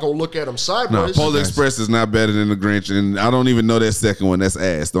 I'm not going to look at them sideways. No, Polar Express is not better than the Grinch, and I don't even know that second one. That's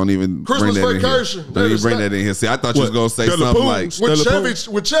ass. Don't even Christmas bring that Vacation. in here. Don't even bring that in here. See, I thought you was going to say something like...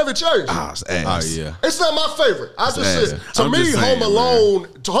 With Chevy Chase. It's ass. Yeah. It's not my favorite. I just said, to me, Home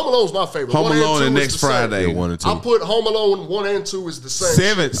Alone's my favorite. Home Alone and Next Friday. 1 and 2. I put Home Alone 1 and 2 is the same.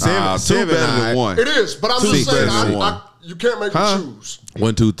 Seven better than 1. It is, but I'm just saying, you can't make me choose.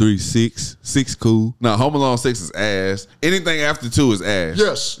 1, 2, 3, 6. 6 cool. No, Home Alone 6 is ass. Anything after 2 is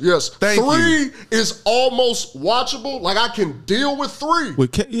ass. Yes. Thank 3 is almost watchable. Like, I can deal with 3.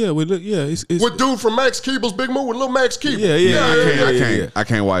 It's with dude from Max Keeble's Big Move with Lil Max Keeble. I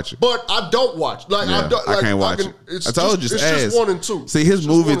can't watch it. But I don't watch. I can't watch it. I told you it's ass. Just 1 and 2. See, his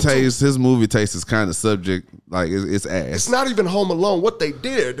movie taste is kind of subject. Like, it's ass. It's not even Home Alone. What they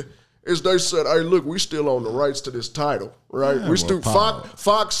did is they said, hey, look, we still own the rights to this title, right?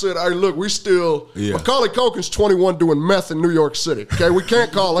 Fox said, hey, look, we still, Macaulay Culkin's 21 doing meth in New York City, okay? We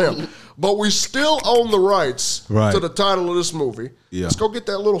can't call him. But we still own the rights to the title of this movie. Yeah. Let's go get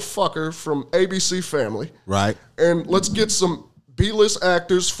that little fucker from ABC Family. Right. And let's get some B-list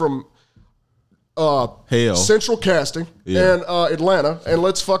actors from Central Casting and Atlanta, and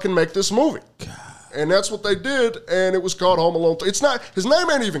let's fucking make this movie. God. And that's what they did, and it was called Home Alone 3. It's not, his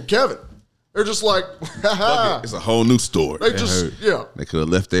name ain't even Kevin. They're just like, it's a whole new story. They They could have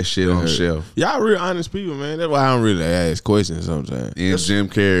left that shit on the shelf. Y'all real honest people, man. That's why I don't really ask questions sometimes. And Jim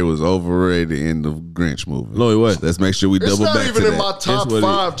Carrey was overrated in the Grinch movie. No, he wasn't. Let's make sure we double back to that. It's not even in my top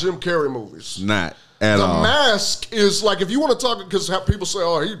 5 Jim Carrey movies. Not at all. The Mask is like, if you want to talk, because people say,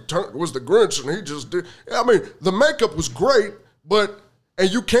 oh, he was the Grinch and he just did. I mean, the makeup was great, but... And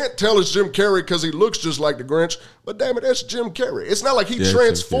you can't tell it's Jim Carrey because he looks just like the Grinch. But damn it, that's Jim Carrey. It's not like he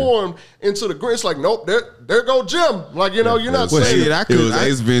transformed into the Grinch. Like, nope, there go Jim. Like, you're not saying it. It was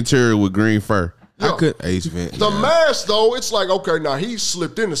Ace Ventura with green fur. I could Ace Ventura. The Mask, though, it's like, okay, now he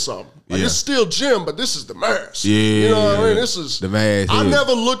slipped into something. Like, it's still Jim, but this is the Mask. Yeah. You know what I mean? This is the Mask. I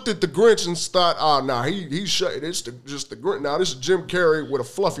never looked at the Grinch and thought, he shut it. It's just the Grinch. Now, this is Jim Carrey with a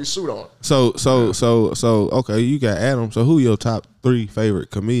fluffy suit on. So, okay, you got Adam. So, who your top 3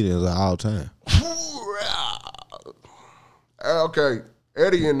 favorite comedians of all time? Okay,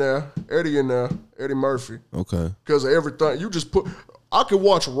 Eddie Murphy. Okay. Because of everything. You just put... I could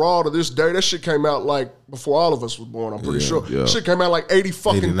watch Raw to this day. That shit came out like before all of us was born, I'm pretty sure. Yeah. Shit came out like 80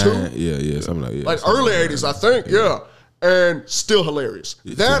 fucking 2. Yeah, something like that. Like early 80s, I think, And still hilarious.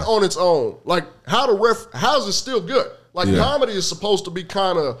 That on its own, like how is it still good? Like comedy is supposed to be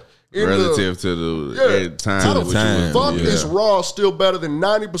kind of relative to the time. How the fuck is Raw still better than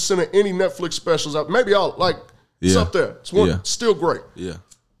 90% of any Netflix specials out? Maybe all it's up there. It's still great. Yeah.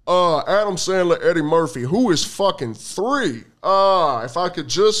 Adam Sandler, Eddie Murphy. Who is fucking 3? If I could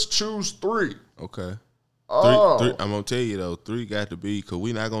just choose 3. Okay. 3, I'm gonna tell you though, 3 got to be, because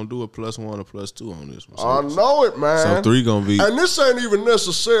we're not gonna do a +1 or +2 on this one. I know it, man. So 3 gonna be, and this ain't even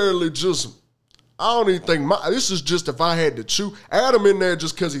necessarily just. I don't even think this is just if I had to choose Adam in there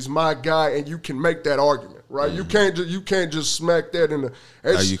just because he's my guy, and you can make that argument. right? You can't just smack that in the.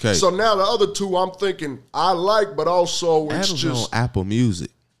 You can't. So now the other two, I'm thinking I like, but also it's Adam's just on Apple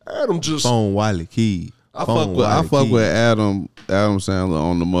Music. Adam just. Phone Wiley Key. I fuck with Adam Sandler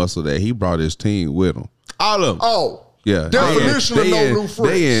on the muscle that he brought his team with him. All of them. Oh. Yeah, definition of no new friends.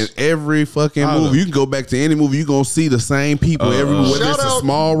 They in every fucking movie. You can go back to any movie, you gonna see the same people every movie. Whether it's a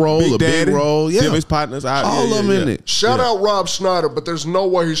small role, big role, them his partners, all of them in it. Shout out Rob Schneider, but there's no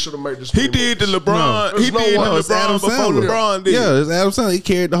way he should have made this. He did the LeBron. He did the LeBron before LeBron did. Yeah, it's Adam Sandler. He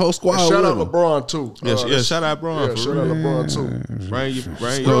carried the whole squad. Shout out LeBron too. Yeah, shout out LeBron. Yeah, shout out LeBron too.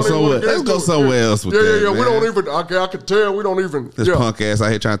 Let's go somewhere else with that. Yeah. We don't even. I could tell we don't even. This punk ass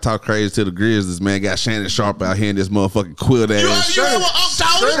out here trying to talk crazy to the Grizzlies. Man, got Shannon Sharp out here in this motherfucking quilt ass. You know what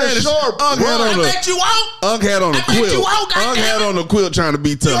Shannon Sharp. I bet you won't. Unk had on the quilt. Unk had on the quilt trying to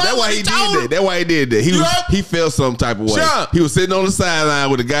be tough. That's why he did that. That's why he did that. He felt some type of way. He was sitting on the sideline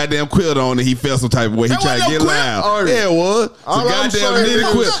with a goddamn quilt on and he felt some type of way. He tried to get loud. Yeah, it was. It's a goddamn knitted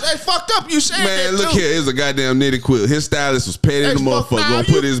quilt. They fucked up. You said man, look here. It's a goddamn knitted quilt. His stylist was petting the motherfucker. Gonna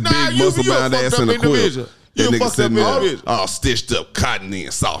put his big muscle bound ass in the quilt. That nigga sitting there all stitched up, cotton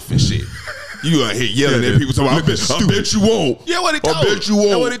in, soft and shit. You out here yelling at people talking about, I bet you won't. Yeah, what he told him. I bet you won't.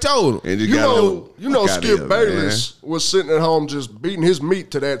 That's what he told him. And you know Skip Bayless was sitting at home just beating his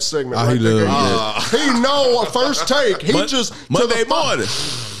meat to that segment. He know first take. He just Monday morning.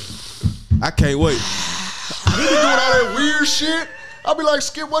 I can't wait. He be doing all that weird shit. I'll be like,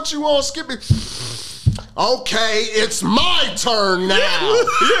 Skip, what you want? Skip it. Okay, it's my turn now.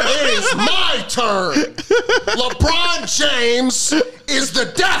 It is my turn. LeBron James is the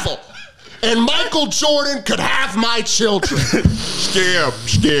devil. And Michael Jordan could have my children. Skip.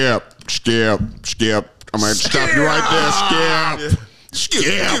 I'm going to stop you right there,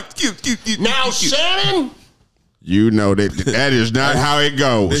 Skip. Now, Shannon. You know that is not how it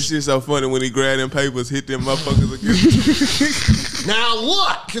goes. This shit's so funny when he grabbed them papers, hit them motherfuckers again. Now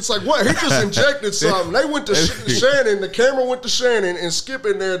look, it's like what? He just injected something. They went to Shannon. The camera went to Shannon, and Skip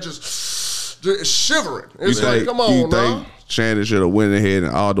in there just shivering. It's like, come on, now. Shannon should have went ahead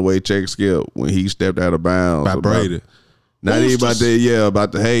and all the way checked Skip when he stepped out of bounds. By Brady. Not even about that,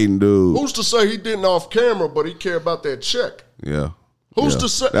 about the hating dude. Who's to say he didn't off camera, but he cared about that check? Yeah. Who's to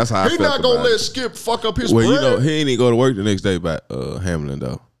say? That's how I he felt not gonna let it. Skip fuck up his bread. You know, he ain't even go to work the next day by Hamlin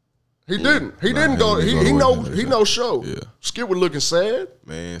though. He didn't. He didn't go. He no show. Yeah. Skip was looking sad.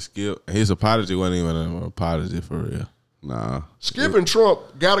 Man, Skip. His apology wasn't even an apology for real. Nah. Skip and Trump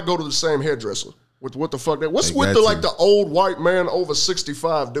got to go to the same hairdresser. With what the fuck that? What's with the old white man over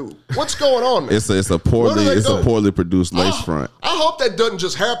 65 dude? What's going on there? It's a poorly produced lace front. I hope that doesn't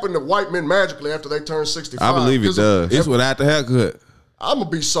just happen to white men magically after they turn 65. I believe it does. It's without the haircut. I'm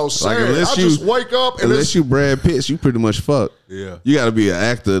gonna be so sad. Like just wake up and unless you Brad Pitt, you pretty much fucked. Yeah, you got to be an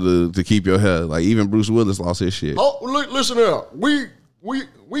actor to keep your hair. Like even Bruce Willis lost his shit. Oh, listen here, we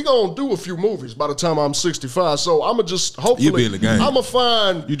gonna do a few movies by the time I'm 65. So I'ma just hopefully you be in the game. I'ma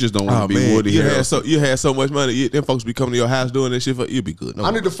find. You just don't want to be Woody. You had so much money. Them folks be coming to your house doing this shit for you. Be good.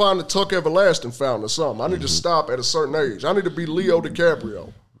 I need to find the Tuck Everlasting fountain or something. I need to stop at a certain age. I need to be Leo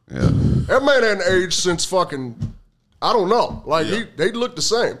DiCaprio. Yeah, that man hadn't aged since fucking. I don't know. Like they look the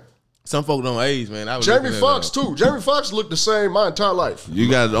same. Some folk don't age, man. Jamie Foxx too. Jamie Foxx looked the same my entire life.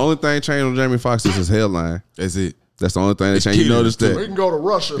 You got the only thing changed on Jamie Foxx is his hairline. That's it. That's the only thing that changed. You noticed that? He can go to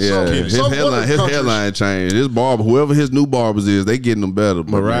Russia. His hairline changed. His barber, whoever his new barbers is, they getting them better.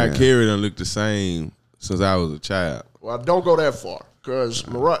 Mariah Carey done look the same since I was a child. Well, don't go that far because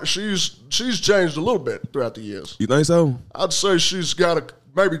Mariah, she's changed a little bit throughout the years. You think so? I'd say she's got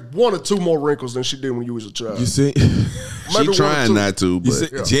maybe 1 or 2 more wrinkles than she did when you was a child. You see, she trying not to.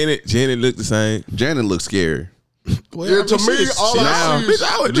 But Janet looked the same. Janet looks scary. Well, yeah, to me, all I see is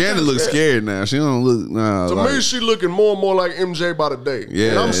Janet looks scared now. She don't look. To me, she looking more and more like MJ by the day.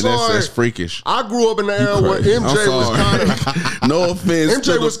 Yeah, and I'm sorry, that's freakish. I grew up in the era where MJ was kind of no offense.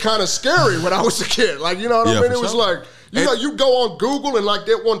 MJ was kind of scary when I was a kid. Like you know what I mean? It was like you go on Google and like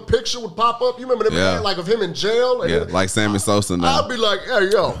that one picture would pop up. You remember that like of him in jail? And like Sammy Sosa. Now I'd be like, hey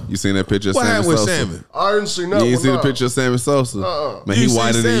yo, you seen that picture of Sammy Sosa? Sammy? I didn't see nothing. You ain't seen the picture of Sammy Sosa? Man, he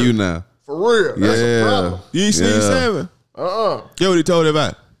whiter than you now. For real? That's a problem. You ain't seen Sammy? Get what he told you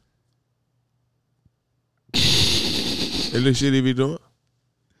about. That little shit he be doing.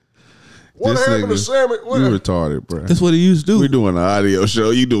 What happened to Sammy? You retarded, bro. That's what he used to do. We're doing an audio show.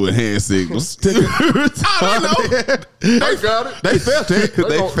 You doing hand signals. I don't know. They got it. They felt it.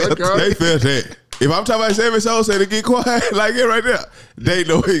 They felt it. If I'm talking about Sammy Sosa to get quiet like it right there, they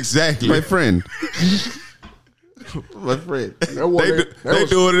know exactly. My friend. My friend. They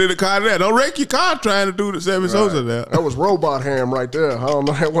doing it in the car now. Don't wreck your car trying to do the Sammy Sosa now. That was robot ham right there. I don't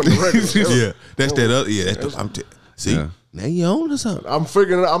know. That wasn't the regular. Yeah, that's that other. Yeah, that's the, see. Yeah. Now you on to something. I'm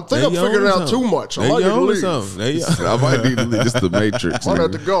figuring it out too much. I might need to leave. I might need to leave. Just the Matrix. I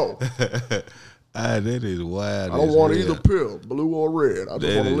have to go. That is wild. I don't want either pill, blue or red. I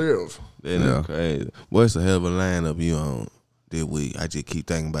just want to live. That is crazy. What's the hell of a lineup you on this week? I just keep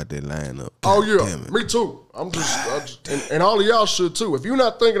thinking about that lineup. Oh yeah, me too. I'm just and all of y'all should too. If you're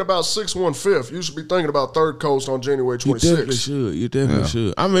not thinking about 615th, you should be thinking about Third Coast on January 26th. You definitely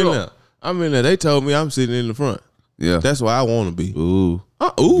should. I'm in there. They told me I'm sitting in the front. Yeah, that's why I want to be. Ooh,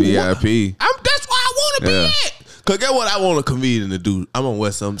 VIP. That's why I want to be at. Cause guess what? I want a comedian to do. I'm gonna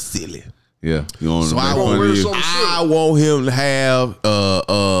wear something silly. Yeah, you want so I want him to have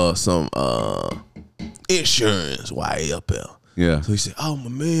some insurance while he up there. Yeah. So he said, "Oh, my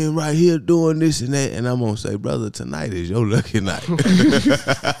man, right here doing this and that," and I'm gonna say, "Brother, tonight is your lucky night."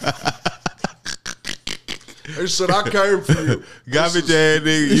 They said, "I came for you." Garbage ass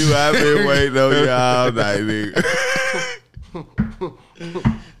nigga, I've been waiting on you all night, nigga.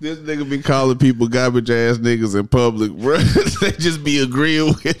 This nigga be calling people garbage ass niggas in public, bro. They just be agreeing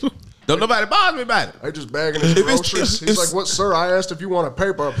with him. Don't nobody bother me about it. They just bagging his groceries. He's like, "What, sir? I asked if you want a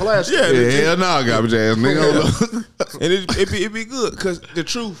paper or plastic." Yeah, hell no, garbage ass nigga. And it be good because the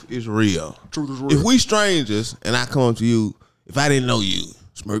truth is real. Truth is real. If we strangers and I come to you, if I didn't know you,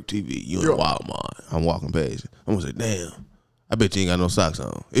 Smirk TV, you in Walmart, I'm walking past you, I'm gonna say, "Damn, I bet you ain't got no socks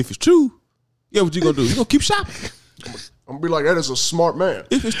on." If it's true, yeah, what you gonna do? You gonna keep shopping. I'm gonna be like, that is a smart man.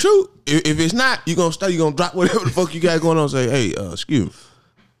 If it's true, if it's not, you gonna start. You gonna drop whatever the fuck you got going on. And say, "Hey, excuse me,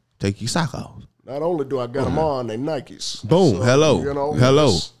 take your sock off." Not only do I got them on, they Nikes. Boom. So, hello. you know,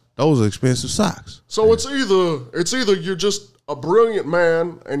 hello. Those are expensive socks. So it's either you're just a brilliant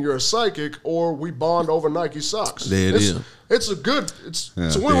man and you're a psychic, or we bond over Nike socks. There it is. It's a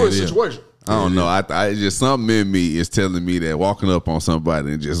win-win situation. I don't know. I just something in me is telling me that walking up on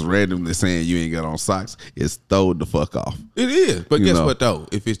somebody and just randomly saying you ain't got on socks is throw the fuck off. It is. But guess what though?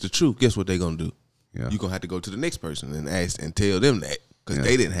 If it's the truth, guess what they gonna do? Yeah. You're gonna have to go to the next person and ask and tell them that. Because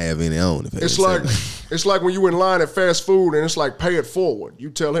they didn't have any on. It's like when you in line at fast food and it's like pay it forward. You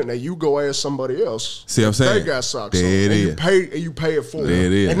tell him that you go ask somebody else. See what I'm saying? They got socks there on. It and is. you pay it forward. There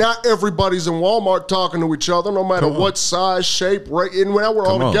it is. And not everybody's in Walmart talking to each other, no matter what size, shape, rate. And now we're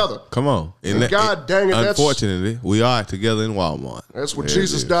all together. Come on. And God dang it. Unfortunately, we are together in Walmart. That's what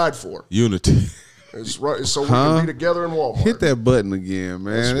Jesus died for. Unity. It's right. So we can be together in Walmart. Hit that button again,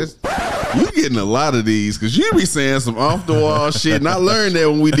 man. You getting a lot of these because you be saying some off the wall shit. And I learned that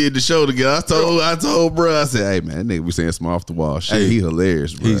when we did the show together. I told bro, I said, "Hey man, that nigga be saying some off the wall shit. Hey, he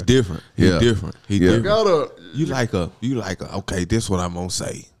hilarious, bro. He's different. He's different. You like a okay, this what I'm gonna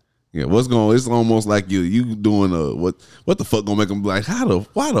say. Yeah, it's almost like you doing what the fuck gonna make him be like,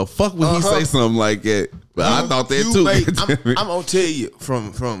 why the fuck would he say something like that? But I thought that too. I'm gonna tell you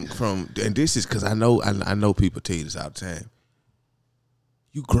from and this is because I know people tell you this all the time.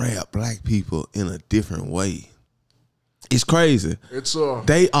 You grab black people in a different way. It's crazy.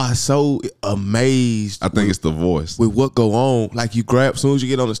 They are so amazed. I think it's the voice with what go on. Like you grab as soon as you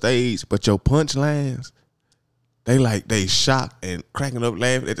get on the stage, but your punchlines. They shocked and cracking up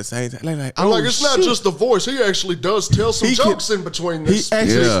laughing at the same time. It's not just the voice. He actually does tell some jokes in between this. He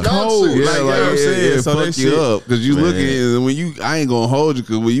actually cold. So fuck you up because you look at it and when I ain't gonna hold you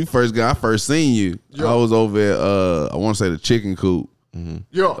because when I first seen you, I was over at I want to say the Chicken Coop. Mm-hmm.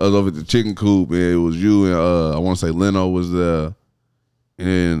 Yeah, I was over at the Chicken Coop and it was you and I want to say Leno was there,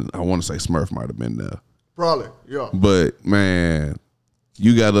 and I want to say Smurf might have been there. Probably, yeah. But man.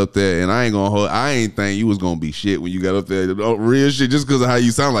 You got up there, and I ain't think you was gonna be shit when you got up there. Real shit, just because of how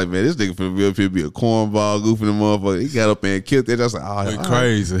you sound like, man, this nigga finna be up here be a cornball, goofing the motherfucker. He got up there and killed it. I was like, oh,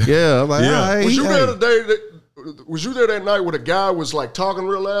 crazy. Yeah, I was like, yeah. Was you there the day? Was you there that night where the guy was like talking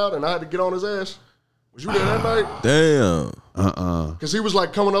real loud, and I had to get on his ass? Was you there that night? Damn. Because he was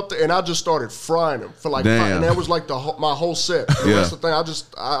like coming up there, and I just started frying him for like 5, and that was like my whole set. That's the thing. I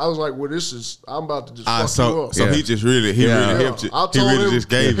was like, well, I'm about to just fuck you up. So he just really helped you. I told him just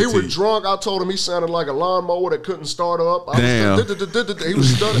gave it to you. He was drunk. I told him he sounded like a lawnmower that couldn't start up. He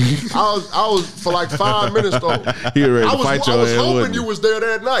was stuttering. I was for like 5 minutes though. He ready to fight your ass. I was hoping you was there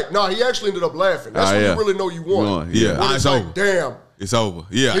that night. No, he actually ended up laughing. That's when you really know you won. Yeah, it's like, damn. It's over.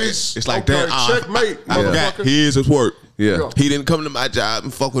 Yeah. It's like that. Checkmate, motherfucker. Here's his work. Yeah. He didn't come to my job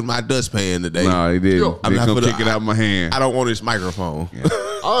and fuck with my dustpan today. No, he didn't. I'm not gonna kick it out of my hand. I don't want his microphone. Yeah.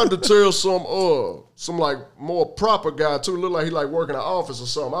 I had to tell some like more proper guy too. Look like he like working in an office or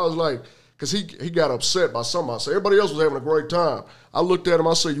something. I was like, because he got upset by something I said. Everybody else was having a great time. I looked at him.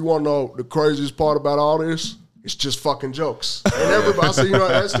 I said, "You want to know the craziest part about all this? it's just fucking jokes. And everybody, I said, you know,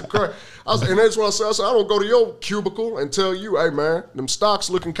 that's the crack. And that's what I said. I said, I don't go to your cubicle and tell you, hey, man, them stocks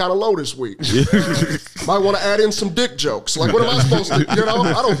looking kind of low this week. Might want to add in some dick jokes. Like, what am I supposed to, you know?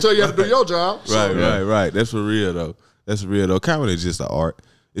 I don't tell you how to do your job. So, Right. That's for real, though. Comedy is just an art.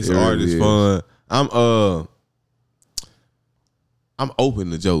 It's an art. It's fun. I'm open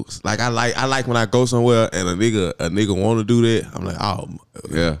to jokes. Like I like when I go somewhere and a nigga want to do that. I'm like, oh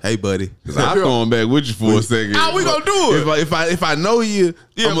yeah, hey buddy, because I'm going back with you for a second. How we gonna do it? If I know you,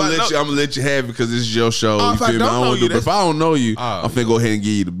 I'm gonna let you have it because this is your show. You feel me? I don't do it. But if I don't know you, I'm finna go ahead and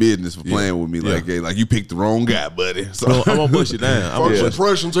give you the business for playing with me. Like you picked the wrong guy, buddy. So I'm gonna bust you down. First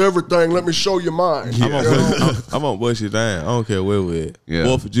impressions, everything. Let me show you mine. I'm gonna bust you down. I don't care where we at.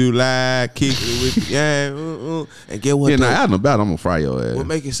 4th of July, kick it with and get what? Yeah, now out and about, I'm gonna fry your ass. What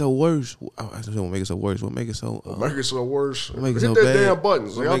make it so worse? I don't make it so worse. What make it so? Make it so worse. Make it Hit so that bad. damn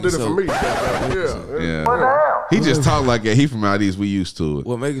buttons. Y'all did it for me. Yeah. He just talk like that. He from out east. We used to it.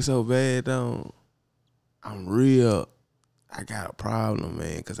 What make it so bad though? I got a problem,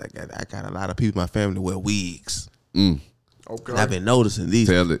 man, because I got a lot of people in my family wear wigs. Okay. And I've been noticing these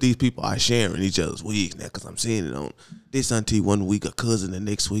people are sharing each other's wigs now because I'm seeing it on this auntie one week, a cousin the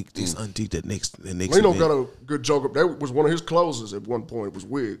next week, this auntie the next. Lino got a good joke. That was one of his closes at one point. It was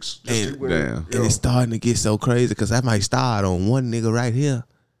wigs. And it's starting to get so crazy because I might start on one nigga right here,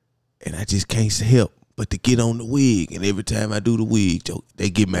 and I just can't help but to get on the wig. And every time I do the wig joke, they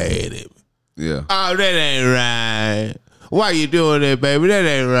get mad at me. Yeah. Oh, that ain't right. Why you doing that, baby? That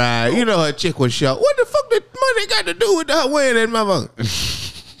ain't right. You know her chick was short. What the fuck did money got to do with her wearing that motherfucker?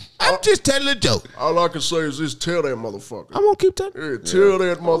 I'm just telling a joke. All I can say is just tell that motherfucker. I'm gonna keep telling. Yeah, tell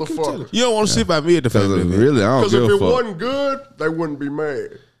that motherfucker. You don't want to sit by me at the family. Really, I don't give a fuck. Because if it wasn't good, they wouldn't be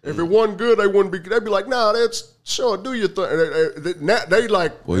mad. If it wasn't good, they'd be like, nah, that's sure, do your thing. They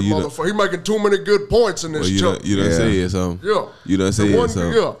like, well, motherfucker, he making too many good points in this joke. You done say something. Yeah. You done say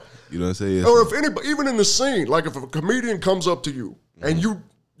something. Yeah. You done say it. Or if anybody, even in the scene, like if a comedian comes up to you and you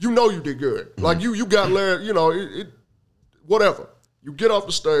know you did good, like you got whatever. You get off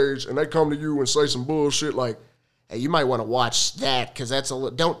the stage and they come to you and say some bullshit like, hey, you might want to watch that because that's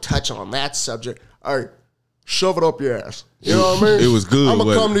don't touch on that subject. Hey, shove it up your ass. You know what I mean? It was good. I'm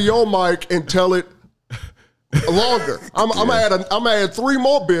gonna come to your mic and tell it longer. I'm gonna add 3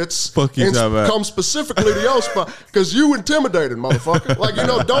 more bits and come specifically to your spot because you intimidated, motherfucker. Like,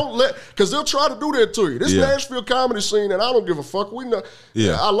 don't let, because they'll try to do that to you. This Nashville comedy scene, and I don't give a fuck. We know.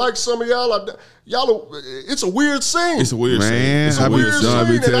 Yeah. I like some of y'all. It's a weird scene. It's a weird scene. It's a weird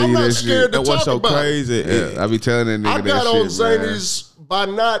scene, and I'm not scared to talk about crazy. Yeah, I be telling that nigga I got on Zanies by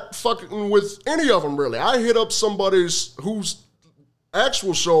not fucking with any of them, really. I hit up somebody's who's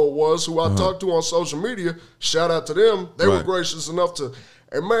actual show it was, who I talked to on social media. Shout out to them. They were gracious enough to,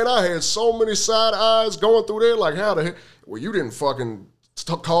 and man, I had so many side eyes going through there. Like, how the heck? Well, you didn't fucking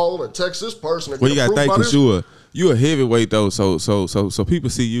call and text this person. Well, you got to think because you a heavyweight though. So people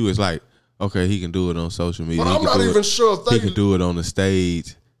see you as like, okay, he can do it on social media. But I'm not even sure if he can do it on the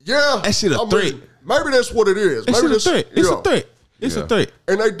stage. Yeah, that shit a threat. Maybe that's what it is. Maybe it's a threat. It's a threat. It's a threat.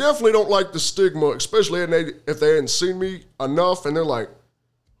 And they definitely don't like the stigma, especially if they hadn't seen me enough and they're like,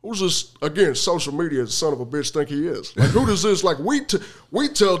 who's this, again, social media, the son of a bitch think he is? Like, who does this? Like, we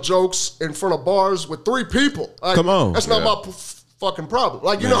tell jokes in front of bars with 3 people. Like, come on. That's not my fucking problem.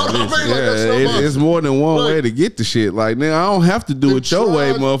 Like, you know what I mean? Like, that's not it's more than one way to get the shit. Like, nigga, I don't have to do it your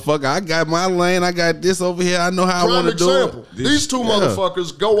way, motherfucker. I got my lane. I got this over here. I know how I want to do it. These 2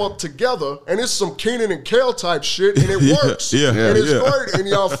 motherfuckers go up together, and it's some Keenan and Kel type shit, and it works. And it's great, and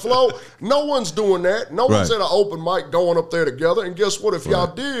y'all flow. No one's doing that. No one's at an open mic going up there together. And guess what? If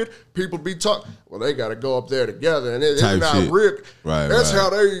y'all did, people be talking, well, they got to go up there together. And it's not Rick. That's how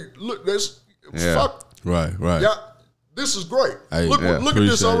they look. Fuck. Right. Yeah. This is great. Hey, look at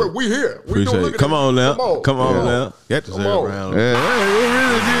this already. We here. We do look at Come on now. Come on now. That deserves a round. Yeah, it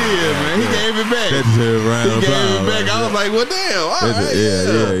really did, man. He gave it back. That deserves a round of applause. He gave it back. I was like, well, damn. All right.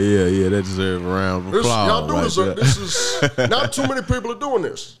 Yeah. That deserves a round of applause. Y'all do this is not too many people are doing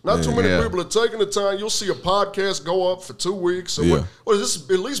this. Not too many people are taking the time. You'll see a podcast go up for 2 weeks. Well, this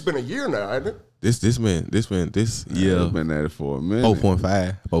has at least been a year now, hasn't it? This year. I've been at it for a minute.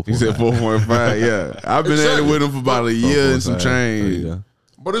 4.5. He said 4.5, yeah. I've been at it with him for about a year and some change.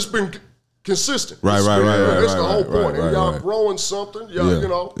 But it's been consistent. Right. That's the whole point. And y'all growing something, you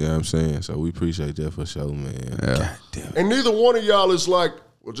know. Yeah, I'm saying. So we appreciate that for sure, man. Yeah. God damn it. And neither one of y'all is like,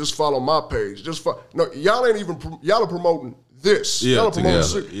 well, just follow my page. No, y'all ain't even, y'all are promoting this. Y'all are promoting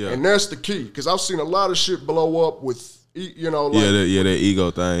this. And that's the key. Because I've seen a lot of shit blow up with, you know, like, that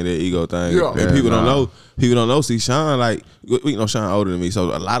ego thing. Yeah. And people don't know. See, Sean, like, Sean older than me,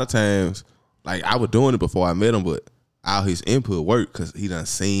 so a lot of times like I was doing it before I met him, but all his input worked because he done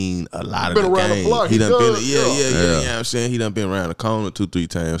seen a lot of been the around game. the block. He done been, does, you know what I'm saying? He done been around the corner 2-3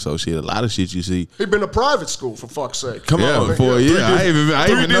 times. So shit, a lot of shit you see. He been to private school for fuck's sake. Come on, for a year. I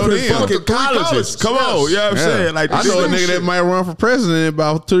even know different them. fucking colleges. Come on, you know what I'm saying? Like I know a nigga that might run for president in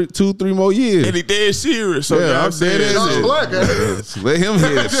about 2-3 more years. and he dead serious. So Yeah, I'm dead Josh ass. Black, ain't Let him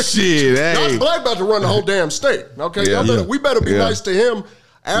hit shit. Josh Hey, Black about to run the whole damn state. Okay, Yeah. we better be Yeah. nice to him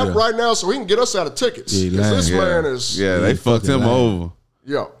right now so he can get us out of tickets. Yeah, 'Cause this lying. man is they fucked him over.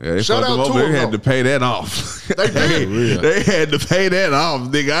 Yeah, They shout fucked him out over. to They him. had to though. pay that off. They did. They had to pay that off,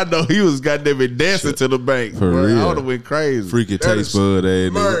 nigga. I know he was goddamn been dancing to the bank. For Boy, real. I would have went crazy. Freaky That taste is- bud ass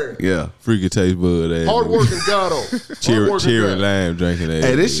nigga. Man, Yeah. Freaky taste bud ass hard nigga. working guy though. Cherry lime drinking ass.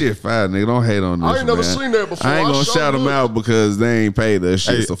 Hey, this shit fire, nigga. Don't hate on this. I ain't never man. seen that before. I ain't I gonna sure shout them would. out because they ain't paid us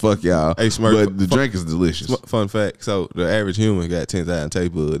shit. Hey, So fuck y'all. hey, Smurf, but the drink is delicious. Fun fact, so the average human got 10,000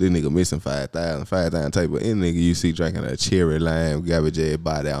 taste buds. This nigga missing 5,000 taste buds. Any nigga you see drinking a cherry lime, garbage ass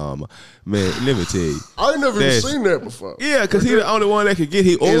body armor. Man, let me tell you. I ain't never even That's- seen that before. Yeah, because he the only one that could get.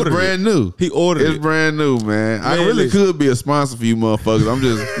 He It's ordered brand it. new. He ordered It's it. brand new, man. I Man, really listen. could be a sponsor for you motherfuckers. I'm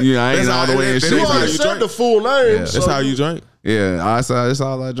just, I ain't That's all the how- way in that's shape. You how already you said drink. the full name. Yeah. so That's how you drink. Yeah, that's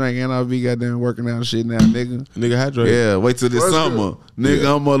all I drink. And I'll be goddamn working out and shit now, nigga. Nigga hydrate. Yeah, wait till this That's summer. good. Nigga,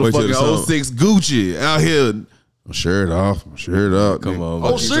 Yeah. I'm Wait till the summer. motherfucking 06 Gucci out here. I'm shirt off. I'm shirt up. Come nigga. on,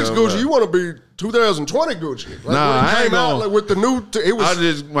 man. 06 Gucci, you want to be 2020 Gucci. Like Nah, when he I ain't came out, gonna- like with the new, it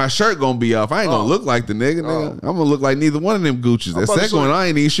was. My shirt gonna be off. I ain't gonna look like the nigga. Oh. I'm gonna look like neither one of them Gucci's. That about to second say- one, I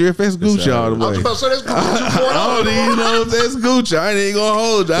ain't even sure if that's Gucci all the I was way. about to say that's Gucci I 2.0. don't even know if that's Gucci. I ain't even gonna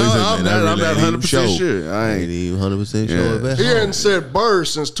hold you. I'm not 100% sure. I ain't. even 100% Yeah. sure about He hadn't said bird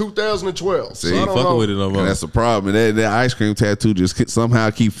since 2012. See, so I don't fucking know. with it no more. That's the problem. That ice cream tattoo just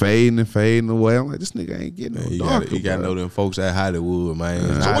somehow keep fading and fading away. I'm like, this nigga ain't getting no You darker. gotta know them folks at Hollywood,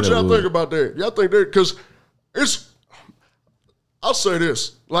 man. So what y'all think about that? Y'all think that because I'll say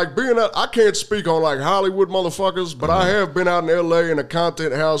this, like being out, I can't speak on like Hollywood motherfuckers, but I have been out in LA in a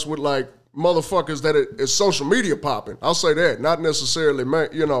content house with like motherfuckers that is social media popping. I'll say that, not necessarily, man.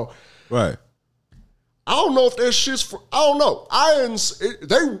 You know, Right. I don't know if that shit's for. I don't know.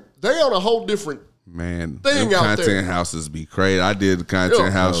 They on a whole different. Man, Thing them out content there. houses be crazy. I did the content Yeah.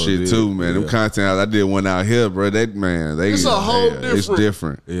 house Oh, shit dude. too, man. Them Yeah. content house, I did one out here, bro. They It's a whole It's different-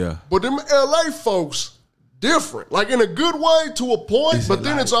 different. Yeah. But them LA folks different, like in a good way to a point. Is But it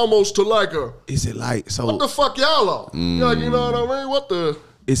then like- it's almost to like a Is it like so? what the fuck y'all on? Like, you know what I mean? What the?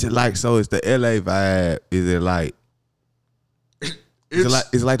 Is it like so? It's the LA vibe. Is it like? Is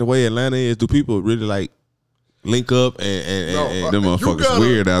it like the way Atlanta is? Do people really like link up and No, Them You motherfuckers gotta-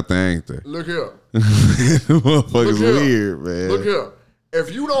 weird out there, ain't they? Look here. Them motherfuckers Look here. weird, man. Look here.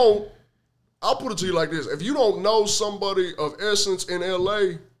 If you don't, I'll put it to you like this: if you don't know somebody of essence in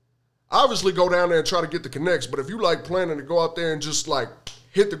LA, obviously go down there and try to get the connects. But if you like planning to go out there and just like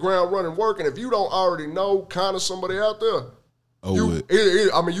hit the ground running, working, if you don't already know kind of somebody out there,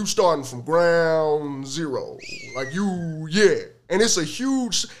 I mean, you starting from ground zero. Like and it's a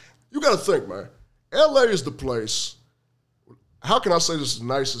huge. You got to think, man. LA is the place. How can I say this is the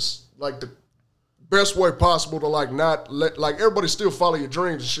nicest, like the best way possible to like not let like everybody still follow your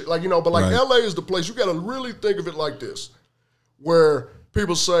dreams and shit, like, you know, but like Right. LA is the place. You got to really think of it like this, where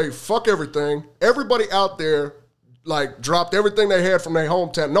people say fuck everything. Everybody out there like dropped everything they had from their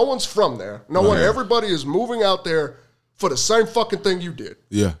hometown. No one's from there. No one. Right. Everybody is moving out there for the same fucking thing you did.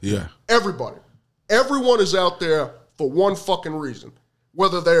 yeah. Everybody. Everyone is out there for one fucking reason.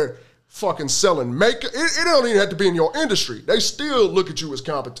 Whether they're fucking selling makeup. It don't even have to be in your industry. They still look at you as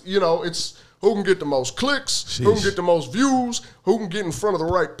competent. You know, it's who can get the most clicks, who can Sheesh. get the most views, who can get in front of the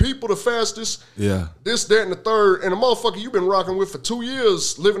right people the fastest. Yeah. This, that, and the third. And the motherfucker you've been rocking with for 2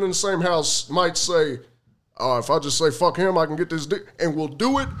 years, living in the same house, might say, if I just say fuck him, I can get this dick. And we'll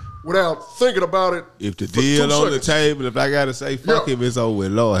do it without thinking about it. If the for deal 2 on the seconds. table, if I gotta say fuck Yeah. him, it's over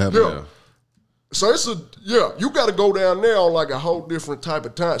with. Lord have mercy. Yeah. So it's you got to go down there on like a whole different type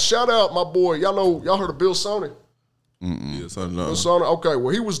of time. Shout out my boy, y'all heard of Bill Sony? Yeah, so no. Bill Sony, okay, well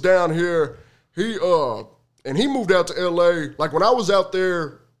he was down here, and he moved out to LA. Like when I was out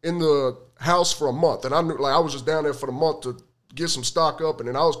there in the house for a month, and I knew like I was just down there for the month to get some stock up, and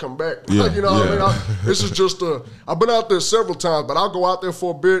then I was coming back. Yeah, Like, you know what yeah. I mean? This is just I've been out there several times, but I'll go out there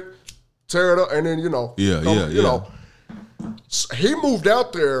for a bit, tear it up, and then you know, he moved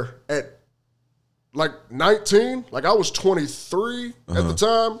out there at like 19, like I was 23 at the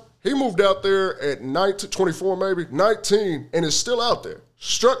time. He moved out there at 19, 24 maybe, 19, and is still out there.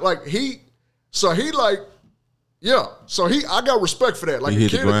 Struck like he like Yeah, so I got respect for that. Like He a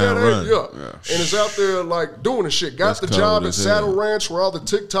hit the kid at that ground age, and is out there like doing the shit. Got That's the job cold at as hell. Saddle Ranch where all the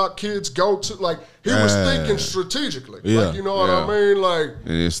TikTok kids go to. Like he was thinking strategically. Yeah. Like you know what I mean? Like,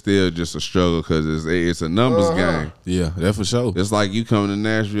 and it's still just a struggle because it's a numbers game. Yeah, that for sure. It's like you coming to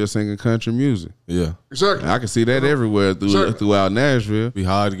Nashville singing country music. Yeah, exactly. I can see that everywhere throughout Nashville. be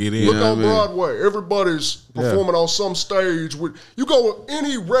hard to get in. Look know on what I mean? Broadway. Everybody's performing on some stage. You go to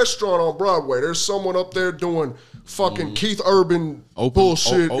any restaurant on Broadway, there's someone up there doing fucking Keith Urban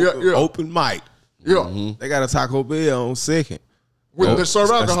bullshit. Open mic. Yeah. They got a Taco Bell on second. With they serve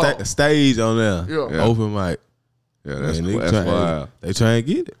alcohol. A stage on there. Yeah. Open mic. Yeah, that's And wild. They try to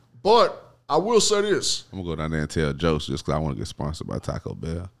get it. But I will say this. I'm gonna go down there and tell jokes just because I want to get sponsored by Taco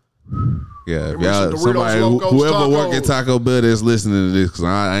Bell. Yeah, if me some y'all, Doritos, somebody, Locos, whoever work tacos. at Taco Bell that's listening to this, because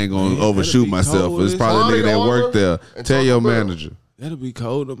I ain't gonna overshoot be myself. cold It's as probably a nigga that Body work armor there. and Tell Taco your Bell. manager. That'll be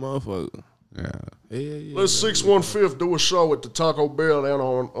cold, the motherfucker. Yeah. Yeah. Let's 615 do a show at the Taco Bell down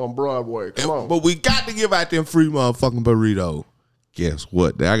on Broadway. Come on. But we got to give out them free motherfucking burrito. Guess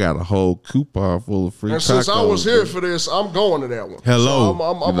what? I got a whole coupon full of free And tacos. since I was here bro. for this, I'm going to that one. Hello. So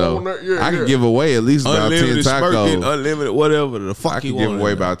I'm You know, on that. Yeah, I yeah. can give away at least about 10 Unlimited smirking, tacos. unlimited whatever the fuck I you can want. give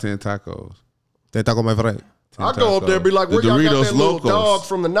away about 10 tacos. 10 taco, my friend. I go up there and be like, The where y'all got Doritos that little Locos. dog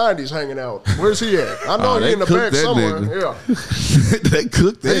from the 90s hanging out? Where's he at? I know they he in the cooked back that somewhere. nigga. Yeah. They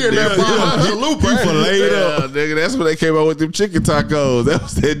cooked that He in there nigga. behind Chalupa. filleted Yeah, nigga, that's when they came out with them chicken tacos. That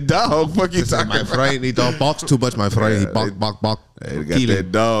was that dog fucking taco. My friend, he don't box too much, my friend. He box. They got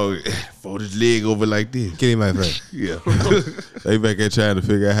that dog, fold his leg over like this. Get him, my friend. Yeah. They back there trying to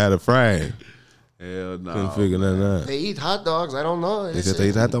figure out how to fry him. Hell no. Couldn't figure nothing out. They eat hot dogs. I don't know. They said they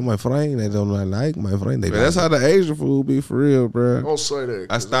eat my friend. They don't like my friend. They Man, that's how the Asian food be for real, bro. Don't say that.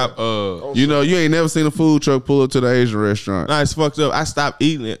 I stopped. You know, you ain't never seen a food truck pull up to the Asian restaurant. Nah, it's fucked up. I stopped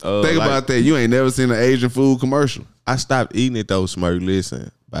eating it. Think about that. You ain't never seen an Asian food commercial. I stopped eating it though, Smirk.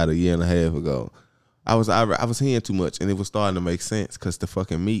 Listen, about a year and a half ago, I was hearing too much, and it was starting to make sense because the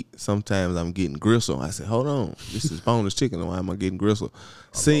fucking meat. Sometimes I'm getting gristle. I said, hold on, this is boneless chicken. Why am I getting gristle?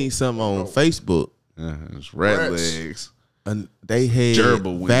 Seen something on Facebook. Yeah, it's rat Rats. legs. And they had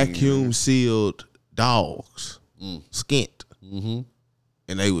Gerbil wings. vacuum sealed dogs, skint, and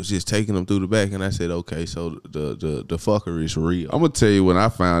they was just taking them through the back. And I said, okay, so the fucker is real. I'm gonna tell you when I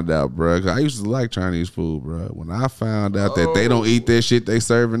found out, bro. 'Cause I used to like Chinese food, bro. When I found out that they don't eat that shit they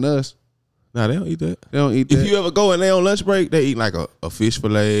serving us, Nah, they don't eat that. they don't eat that. If you ever go and they on lunch break, they eat like a fish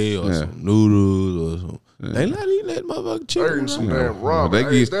fillet or some noodles or some. They not eating that motherfucking They chicken. eating some bro. damn ramen. they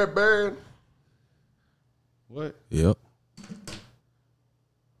Hey, is get- that bad? what? Yep.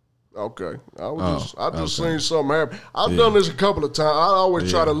 Okay. I just seen something happen. I've done this a couple of times. I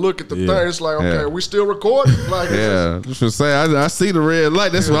always try to look at the thing. It's like, okay, Yeah. are we still recording? Like, Yeah, just to say, I see the red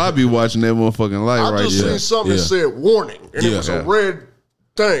light. That's why I be watching that motherfucking light I right just there. seen something that Yeah. said warning, and it Yeah. was a red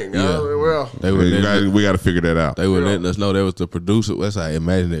thing. Yeah. Well, They were letting, We got to figure that out. they were letting us know that was the producer. That's our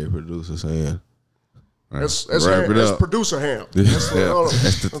imaginary producer saying. that's Wrap it that's up. producer ham.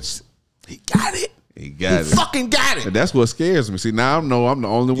 That's He got it. He got it. Fucking got it. And that's what scares me. See, now I know I'm the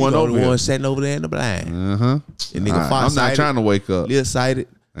only one over the here. one sitting over there in the blind. And nigga I'm not far-sighted. trying to wake up. Little sighted,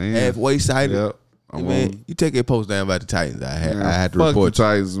 Damn. halfway sighted. Yep. Hey, I'm man, on. you take your post down about the Titans. I had to Fuck report the you.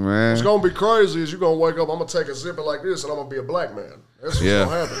 Titans, man. What's gonna be crazy is you're gonna wake up. I'm gonna take a zipper like this, and I'm gonna be a black man. That's what's Yeah.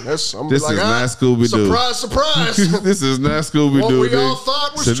 gonna happen. I'm This gonna be is like, not Scooby-Doo. Surprise, surprise. This is not Scooby what Doo. we all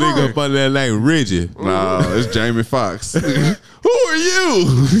thought was The true. nigga up under that name Reggie. No, it's Jamie Foxx. Who are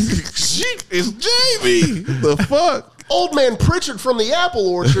you? It's Jamie. The fuck? Old man Pritchard from the apple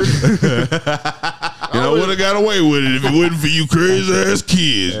orchard. I would have got away with it if it wasn't for you crazy ass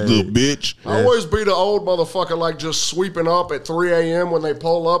kids, little bitch. I always be the old motherfucker, like just sweeping up at 3 a.m. when they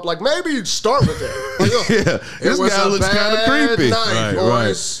pull up. Like maybe you'd start with that. Like, Yeah, it this was guy a looks kind of bad creepy. night, Right,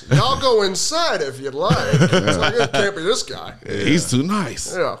 boys. Y'all go inside if you'd like. It's like, it can't be this guy. He's too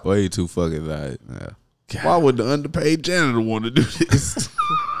nice. Yeah. Way too fucking nice. Why would the underpaid janitor want to do this?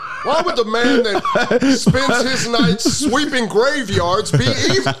 Why would the man that spends his nights sweeping graveyards be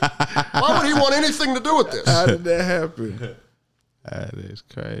evil? Why would he want anything to do with this? How did that happen? That's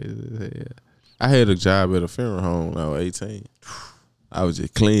crazy as hell. I had a job at a funeral home when I was 18. I was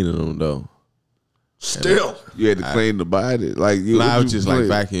just cleaning them though. Still. You had to clean the body, like you. Nah, I what was you just like clean?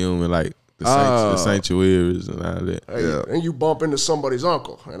 vacuuming like the sanctuaries and all that. Hey, and you bump into somebody's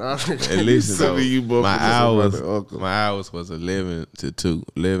uncle. And And listen, So though, you bumped my into hours, somebody's uncle. my hours was 11 to 2,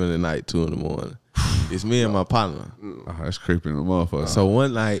 11 at night, 2 in the morning. It's me and my partner. Oh, that's creeping the motherfucker. So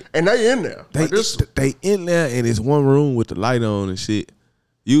one night, and they in there. they Like this, they in there and it's one room with the light on and shit.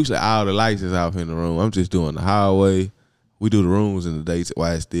 Usually all the lights is off in the room. I'm just doing the hallway, We do the rooms in the days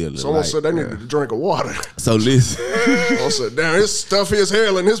while it's still Someone light. said they needed a drink of water. So listen. I said, damn, it's stuffy as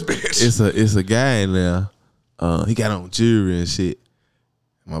hell in this bitch. It's a guy in there. He got on jewelry and shit.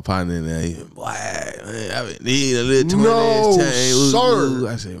 My partner in there, boy, man, I been needing a little 20 chain. Sir.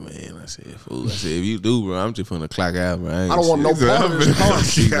 I said, fool. I said, if you do, bro, I'm just finna clock out, bro. I don't want no part of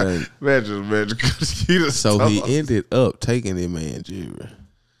this car. Imagine. So he ended up taking that man jewelry.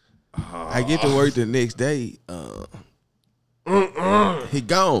 I get to work the next day. He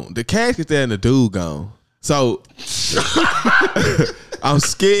gone. The casket there and the dude gone. So I'm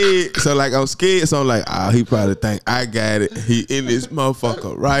scared. So I'm scared. So I'm like, he probably think I got it. He in this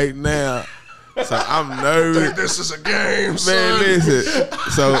motherfucker right now. So I'm nervous. Think this is a game, Man, son. listen.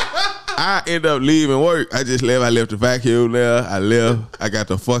 So I end up leaving work. I just left. I left the vacuum there. I left. I got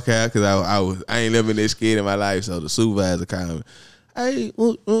the fuck out because I ain't never been this scared in my life. So the supervisor called me. Hey,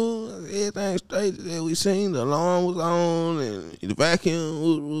 everything straight that we seen. The alarm was on and the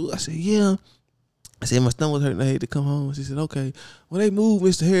vacuum. I said, yeah. I said, my stomach was hurting. I had to come home. She said, okay. When they moved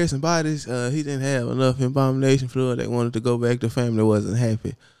Mr. Harrison's bodies, he didn't have enough abomination fluid. They wanted to go back. The family wasn't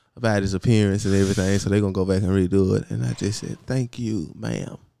happy about his appearance and everything, so they're going to go back and redo it. And I just said, thank you,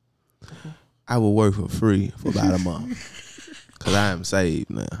 ma'am. I will work for free for about a month. Because I am saved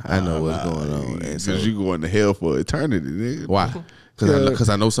now. I know what's going on. Because you going to hell for eternity, nigga. Why? Because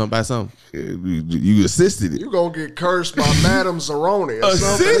I know something about something. You assisted it. You gonna get cursed by Madame Zeroni or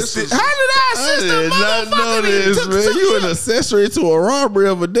something. Assisted? How did I assist I did not know this, man. You an accessory to a robbery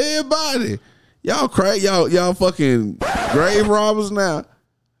of a dead body. Y'all crack, y'all fucking grave robbers now.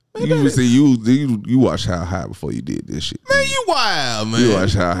 You see, you watch How High before you did this shit. Man, you wild, man. You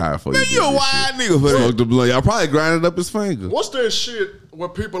watch How High before you Man, did you a this wild shit. nigga for that. Smoked the blunt. Y'all probably grinded up his finger. What's that shit where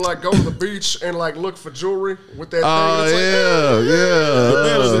people like go to the beach and like look for jewelry with that Oh, thing?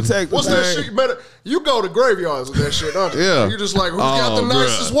 yeah. It's like, what's that shit? You go to graveyards with that shit, don't you? Yeah. You just like, who's got the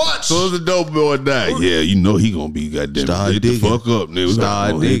nicest watch? So as the dope boy die, yeah, you know he gonna be goddamn Start get the digging. fuck up, nigga.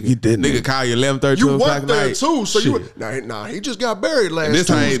 Start digging. Nigga call you 11:30. You 12 o'clock worked there night. too, so Shit. you nah. He just got buried last And this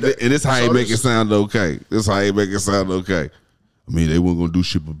Tuesday. how he So make this- it sound okay. This how he make it sound okay. I mean, they weren't gonna do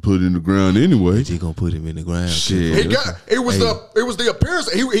shit but put it in the ground anyway. He gonna put him in the ground. Shit. It was the appearance.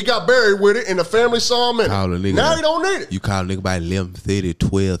 He got buried with it, and the family saw him. Call a And nigga. now he don't need it. You call a nigga by 11:30,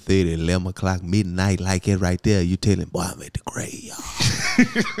 12:30, 11 o'clock, midnight, like it right there. You tell him, boy, I'm at the grave, y'all.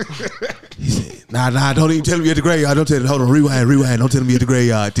 He said, nah, don't even tell him you're at the graveyard. Don't tell him, hold on, rewind. Don't tell him you're at the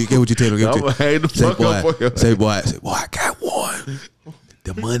graveyard. Get what you tell him. I'ma hang the fuck up for you. Say, boy, I got one.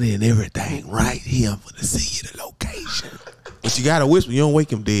 The money and everything right here. I'm gonna see you the location. But you gotta whisper. You don't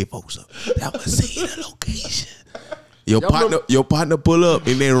wake him dead folks up. I'm gonna see you the location. Your partner pull up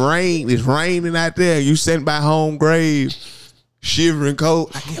and then rain. It's raining out there. You sitting by home grave, shivering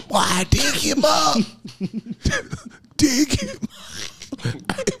cold. I dig him up. Dig him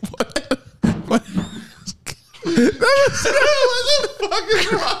up.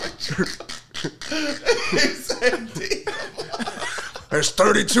 There's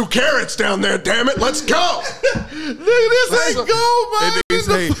 32 carats down there. Damn it, let's go. This ain't go, man. And nigga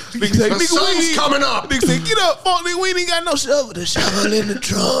say, The sun's coming up. Nigga say, get up, fuck nigga, we ain't got no shovel. The shovel in the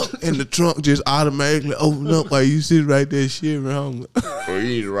trunk. And the trunk just automatically open up while you sit right there shivering home. Or you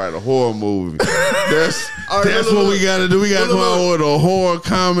need to write a horror movie. That's All right, what we gotta do. We gotta come out with a horror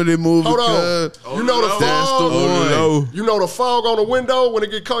comedy movie. Hold on. You know the That's the fog. one. You know the fog on the window when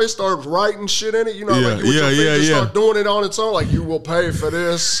it get cold, it starts writing shit in it. You know, Yeah, like you with your yeah, feet yeah, just yeah. start doing it on its own. Like you will pay for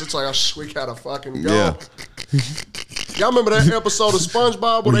this. It's like we gotta fucking go. Yeah. Y'all remember that episode of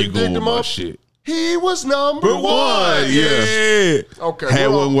SpongeBob where Where they you digged going him with my up? shit? He was number one. Yeah. Okay. Had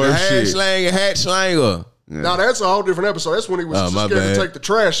well, one worse Hat shit. slanger. Now that's a whole different episode. That's when he was Oh, just my scared bad. to take the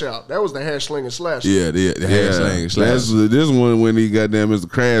trash out. That was the hash slinging slash. Yeah, the hat slanger. That's this one when he goddamn Mr.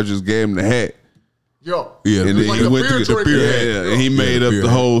 Krabs just gave him the hat. Yo. Yeah, And It then was like he a went beer to the drinking. beer, yeah, and he made the up beer the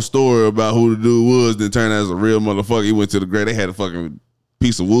hat. whole story about who the dude was. Then turned out as a real motherfucker. He went to the grave. They had a fucking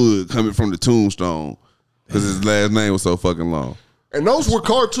piece of wood coming from the tombstone because his last name was so fucking long. And those were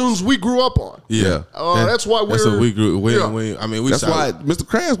cartoons we grew up on. Yeah. That's why That's we're- what we grew. Yeah. That's why Mr.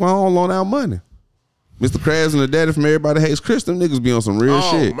 Krabs went on loan out money. Mr. Krabs and the daddy from Everybody Hates Chris, them niggas be on some real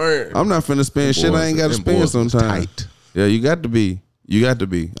Oh, shit. man. I'm not finna spend shit I ain't got to them spend boys was sometimes. tight. Yeah, you got to be.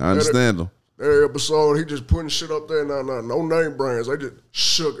 I understand them. That episode, he just putting shit up there. No name brands. They just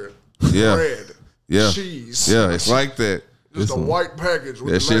sugar, Yeah. bread, Yeah. cheese. Yeah, it's like that. Just a white package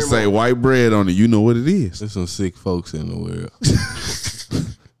with That the shit name say on it. white bread on it. You know what it is. There's some sick folks in the world.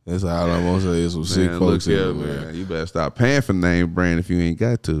 That's all I'm gonna say. Is some sick Man, folks look here, here, man. You better stop paying for name brand if you ain't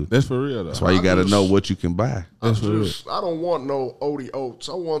got to. That's for real though. That's why you got to know what you can buy. I don't want no Odie Oats.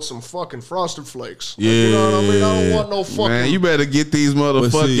 I want some fucking Frosted Flakes. Yeah. You know what I mean? I don't want no fucking. Man, you better get these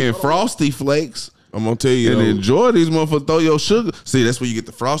motherfucking Frosty Flakes. I'm gonna tell you And though, enjoy these motherfuckers. Throw your sugar. See, that's where you get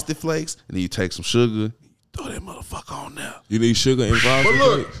the Frosted Flakes, and then you take some sugar, throw that motherfucker on there. you need sugar in But Frosted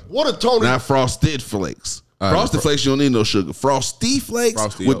look, Flakes? what a Tony. Not Frosted Flakes. Frosted Flakes, you don't need no sugar. Frosty Flakes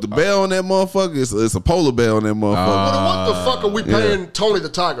Frosty, with the bell on that motherfucker. It's a polar bear on that motherfucker. What the fuck are we paying Tony the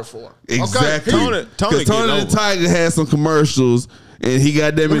Tiger for? Exactly. Okay, Tony Because Tony the over. Tiger had some commercials, and he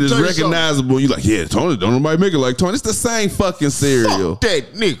got them Let in me is tell you recognizable. You like, yeah, Tony, don't nobody make it like Tony. It's the same fucking cereal.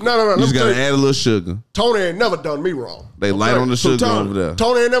 That nigga. No. You Let just me gotta tell you, add a little sugar. Tony ain't never done me wrong. They light on the sugar Tony? over there.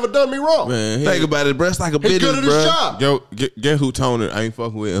 Tony ain't never done me wrong. Man, Think about it, bro. It's like a He's business, good at his bro. job. Yo, get who Tony ain't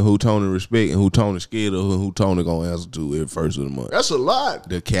fucking with and who Tony respect and who Tony scared of and who Tony gonna answer to every first of the month. That's a lot.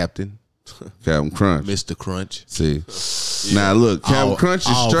 The captain, Captain Crunch. Mr. Crunch. See. Now look, Captain Crunch is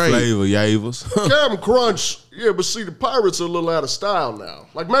all straight. flavor Yavers. Captain Crunch, yeah, but see, the Pirates are a little out of style now.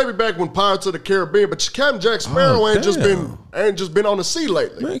 Like maybe back when Pirates of the Caribbean, but Captain Jack Sparrow ain't just damn. been on the sea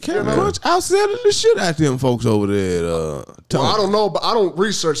lately. Man, Captain Crunch outselling the shit out them folks over there. Well, I don't know, but I don't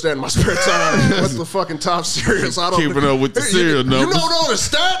research that in my spare time. What's the fucking top cereals? I don't Keeping up with the cereal You numbers. know all the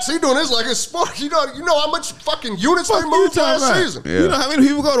stats? He doing this like it's sport. You know how much fucking units they moved last season. Yeah. You know how many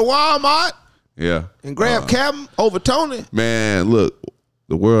people go to Walmart Yeah. and grab Captain over Tony? Man, look,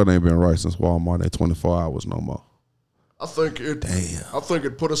 the world ain't been right since Walmart ain't 24 hours no more. I think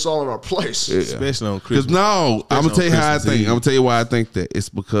it put us all in our place. Yeah. Especially on Because Christmas. no, I'm gonna tell you how I Christmas think. Eve. I'm gonna tell you why I think that. It's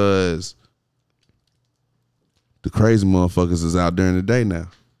because the crazy motherfuckers is out during the day now.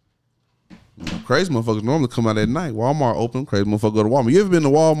 Crazy motherfuckers normally come out at night. Walmart open. Crazy motherfucker go to Walmart. You ever been to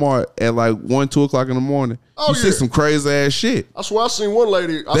Walmart at like 1, 2 o'clock in the morning? Oh, you see yeah. some crazy ass shit. I swear I seen one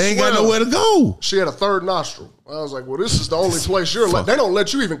lady. They ain't got nowhere to go. She had a third nostril. I was like, well, this is the only place you're let. They don't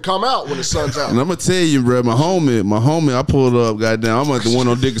let you even come out when the sun's out. And I'm gonna tell you, bro, my homie, I pulled up, goddamn, I'm at the one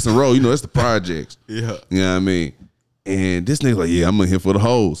on Dickinson Road. You know, that's the projects. Yeah. You know what I mean? And this nigga like, yeah, I'm in here for the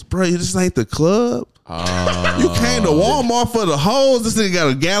hoes. Bro, this ain't the club. You came to Walmart for the hose. This nigga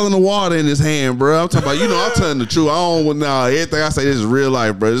got a gallon of water in his hand, bro. I'm talking about, I'm telling the truth. I don't know. Everything I say, this is real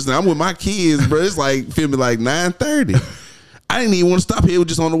life, bro. I'm with my kids, bro. It's like, feel me, like 9:30. I didn't even want to stop here. It was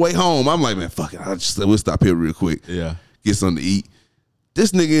just on the way home. I'm like, man, fuck it. We'll stop here real quick. Yeah. Get something to eat.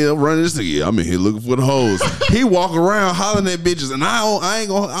 This nigga running this nigga, yeah, I'm in here looking for the hose. He walk around hollering at bitches, and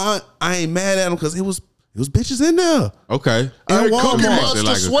I ain't mad at him because it was bitches in there. Okay. Hey, Cookie Walmart. Monster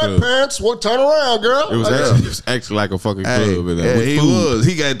Like a sweatpants. What? Turn around, girl. It was actually like a fucking club in there. Yeah, with he food. was.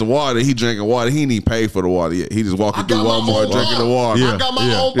 He got the water. He drinking water. He didn't even pay for the water yet. He just walking through Walmart drinking the water. I got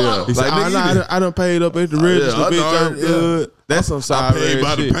my own bottle. He said, Like, nigga, I done paid up at the register, I bitch. know, I'm good. That's some I sorry paid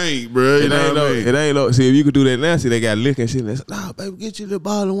by shit. the paint, bro. You know what I mean? It ain't no. See, if you could do that now, see, they got liquor and shit. They say, nah, baby, get you the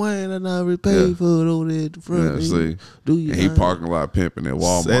bottle of wine and I already paid for it over there at the front. Yeah, see. Do you? And he parking lot pimping at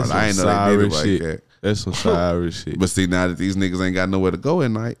Walmart. That's some I ain't know they did it like shit. that. That's some sorry shit. But see, now that these niggas ain't got nowhere to go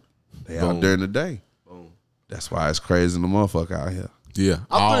at night, they out during the day. Boom. That's why it's crazy in the motherfucker out here. Yeah.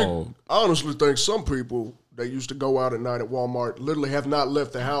 I honestly think some people that used to go out at night at Walmart literally have not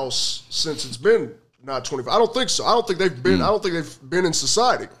left the house since it's been not 25. I don't think so. I don't think they've been. I don't think they've been in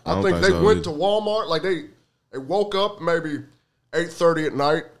society. I don't think think they so went either. to Walmart like they woke up maybe 8:30 at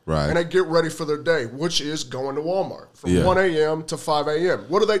night, Right. and they get ready for their day, which is going to Walmart from Yeah. 1 a.m. to 5 a.m.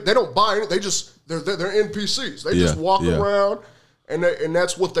 What do they? They don't buy anything. They're NPCs. They just Yeah, walk yeah. around, and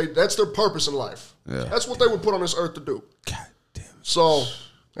that's what that's their purpose in life. Yeah. That's what they were put on this earth to do. God damn it. So,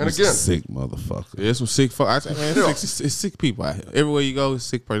 and It's again, a sick motherfucker. There's some sick folk. I say, man, it's sick people out here. Everywhere you go, it's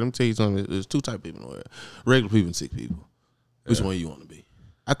sick person. Let me tell you something. There's two type of people in the world. Regular people and sick people. Which one you want to be?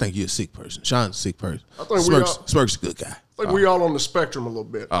 I think you're a sick person. Sean's a sick person. I think we Smirk's a good guy. I think we all on the spectrum a little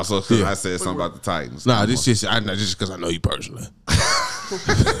bit. Also, because I said something about the Titans. Nah, just because I know you personally.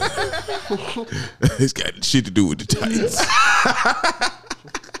 It's got shit to do with the Titans.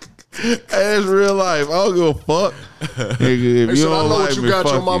 That's real life. I don't give a fuck. Nigga, if They you said, I don't know like what you me, got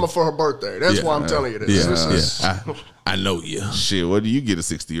your fuck mama you. for her birthday. That's Yeah. why I'm telling you this. This is- I know you. Shit, what do you get a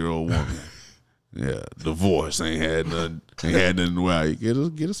 60-year-old woman? Yeah, divorce ain't had nothing. Well, get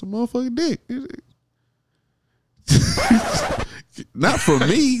us some motherfucking dick. Not from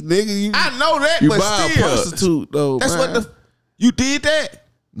me, nigga. I know that, You but buy still. a prostitute though. That's man. what you did that.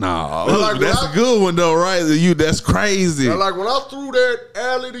 Nah, Like, that's when a good one though, right? That's crazy. Now, like when I threw that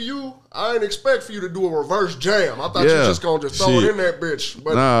alley to you, I didn't expect for you to do a reverse jam. I thought you Yeah. were just gonna throw it Shit. in that bitch.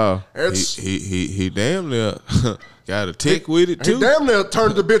 But Nah. it's He damn near Got a tick with it He too. damn near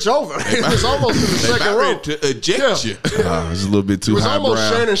turned the bitch over. It was almost in the second row. To eject you. It's a little bit too It was high almost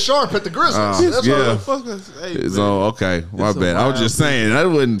brow. Shannon Sharp at the Grizzlies. That's yeah. all. Hey, It's man. on. Okay, my It's bad. I was just saying that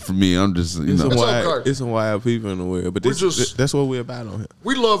wasn't for me. I'm just It's know. okay. It's some wild people in the world, but that's what we're about on here.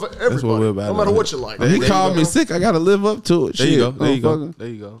 We love everybody, what we're about no matter on what here. you like. He called me sick. I gotta live up to it. There you go. Shit, There you go. motherfucker. There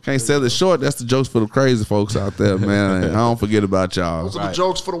you go. Can't sell it short. That's the jokes for the crazy folks out there, man. I don't forget about y'all. Those are the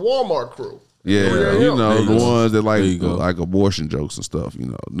jokes for the Walmart crew. Yeah, Yeah, you know There you the go. ones that There you go. like abortion jokes and stuff. You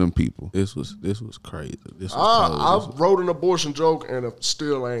know them people. This was crazy. This was I wrote an abortion joke and it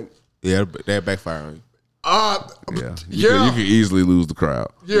still ain't. yeah, that backfired on you. Yeah, Yeah. You can easily lose the crowd.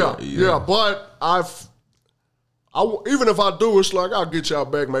 Yeah, but even if I do, it's like I'll get y'all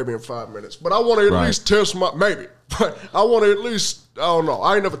back maybe in 5 minutes. But I want to at Right. least test maybe. But I want to at least, I don't know.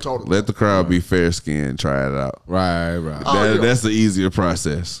 I ain't never told it. Let the crowd be fair skinned. Try it out. Right. yeah. That's the easier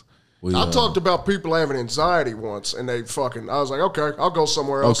process. I talked about people having anxiety once, and I was like, okay, I'll go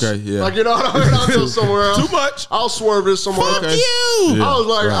somewhere else. Okay, yeah. Like, you know what I mean? I'll go somewhere else. Too much. I'll swerve this somewhere else. Okay. You. I was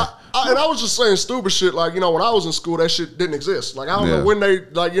like, Right. and I was just saying stupid shit. Like, when I was in school, that shit didn't exist. Like, I don't Yeah. know when they,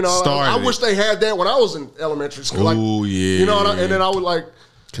 I Started wish they had that when I was in elementary school. Like, Oh, yeah. You know what and then I would like,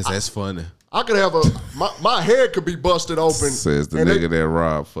 Because that's funny. I could have my head could be busted open. Says the and nigga that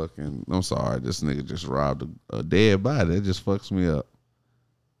robbed fucking. I'm sorry, this nigga just robbed a dead body. That just fucks me up.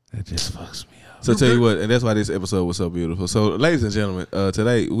 That just fucks me up. So tell you what, and that's why this episode was so beautiful. So, ladies and gentlemen,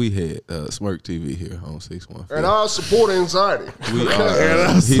 today we had Smirk TV here on 615. And I support anxiety. We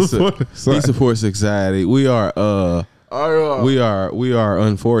are. He supports anxiety. We are. We are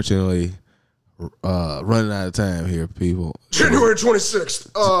unfortunately running out of time here, people. January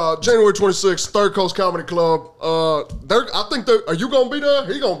 26th, Third Coast Comedy Club. I think are you gonna be there?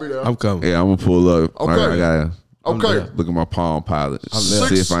 He gonna be there. I'm coming. Yeah, I'm gonna pull up. Okay. I gotta Okay. look at my Palm Pilot. there.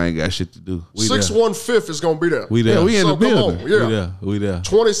 See if I ain't got shit to do. 615 is gonna be there. We there. Yeah, we in So the come building. on, yeah. We there.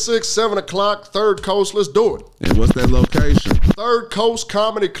 26, 7 o'clock, Third Coast. Let's do it. And what's that location? Third Coast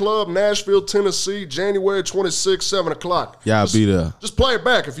Comedy Club, Nashville, Tennessee, January 26, 7 o'clock. Y'all be there. Just play it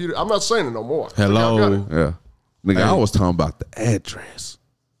back if you. I'm not saying it no more. Hello. Y'all got it. Yeah, nigga, I was talking about the address.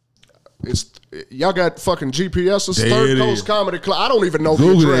 Y'all got fucking GPSs. There Third it Coast is. Comedy Club. I don't even know the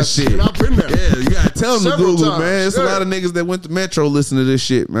Google that address. shit. And I've been there. Yeah, you gotta tell them to Several Google, times. man. It's Yeah. a lot of niggas that went to Metro listen to this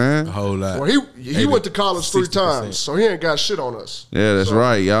shit, man. A whole lot. Well, he went to college 3 60%. times, so he ain't got shit on us. Yeah, that's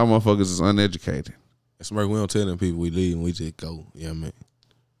right. Y'all motherfuckers is uneducated. Smirk, we don't tell them people we leave and we just go. You know what I mean?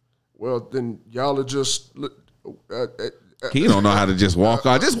 Well, then y'all are just. He don't know how to just walk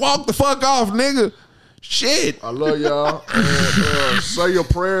off. Just walk the fuck off, nigga. Shit. I love y'all. Say your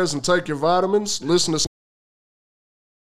prayers and take your vitamins. Listen to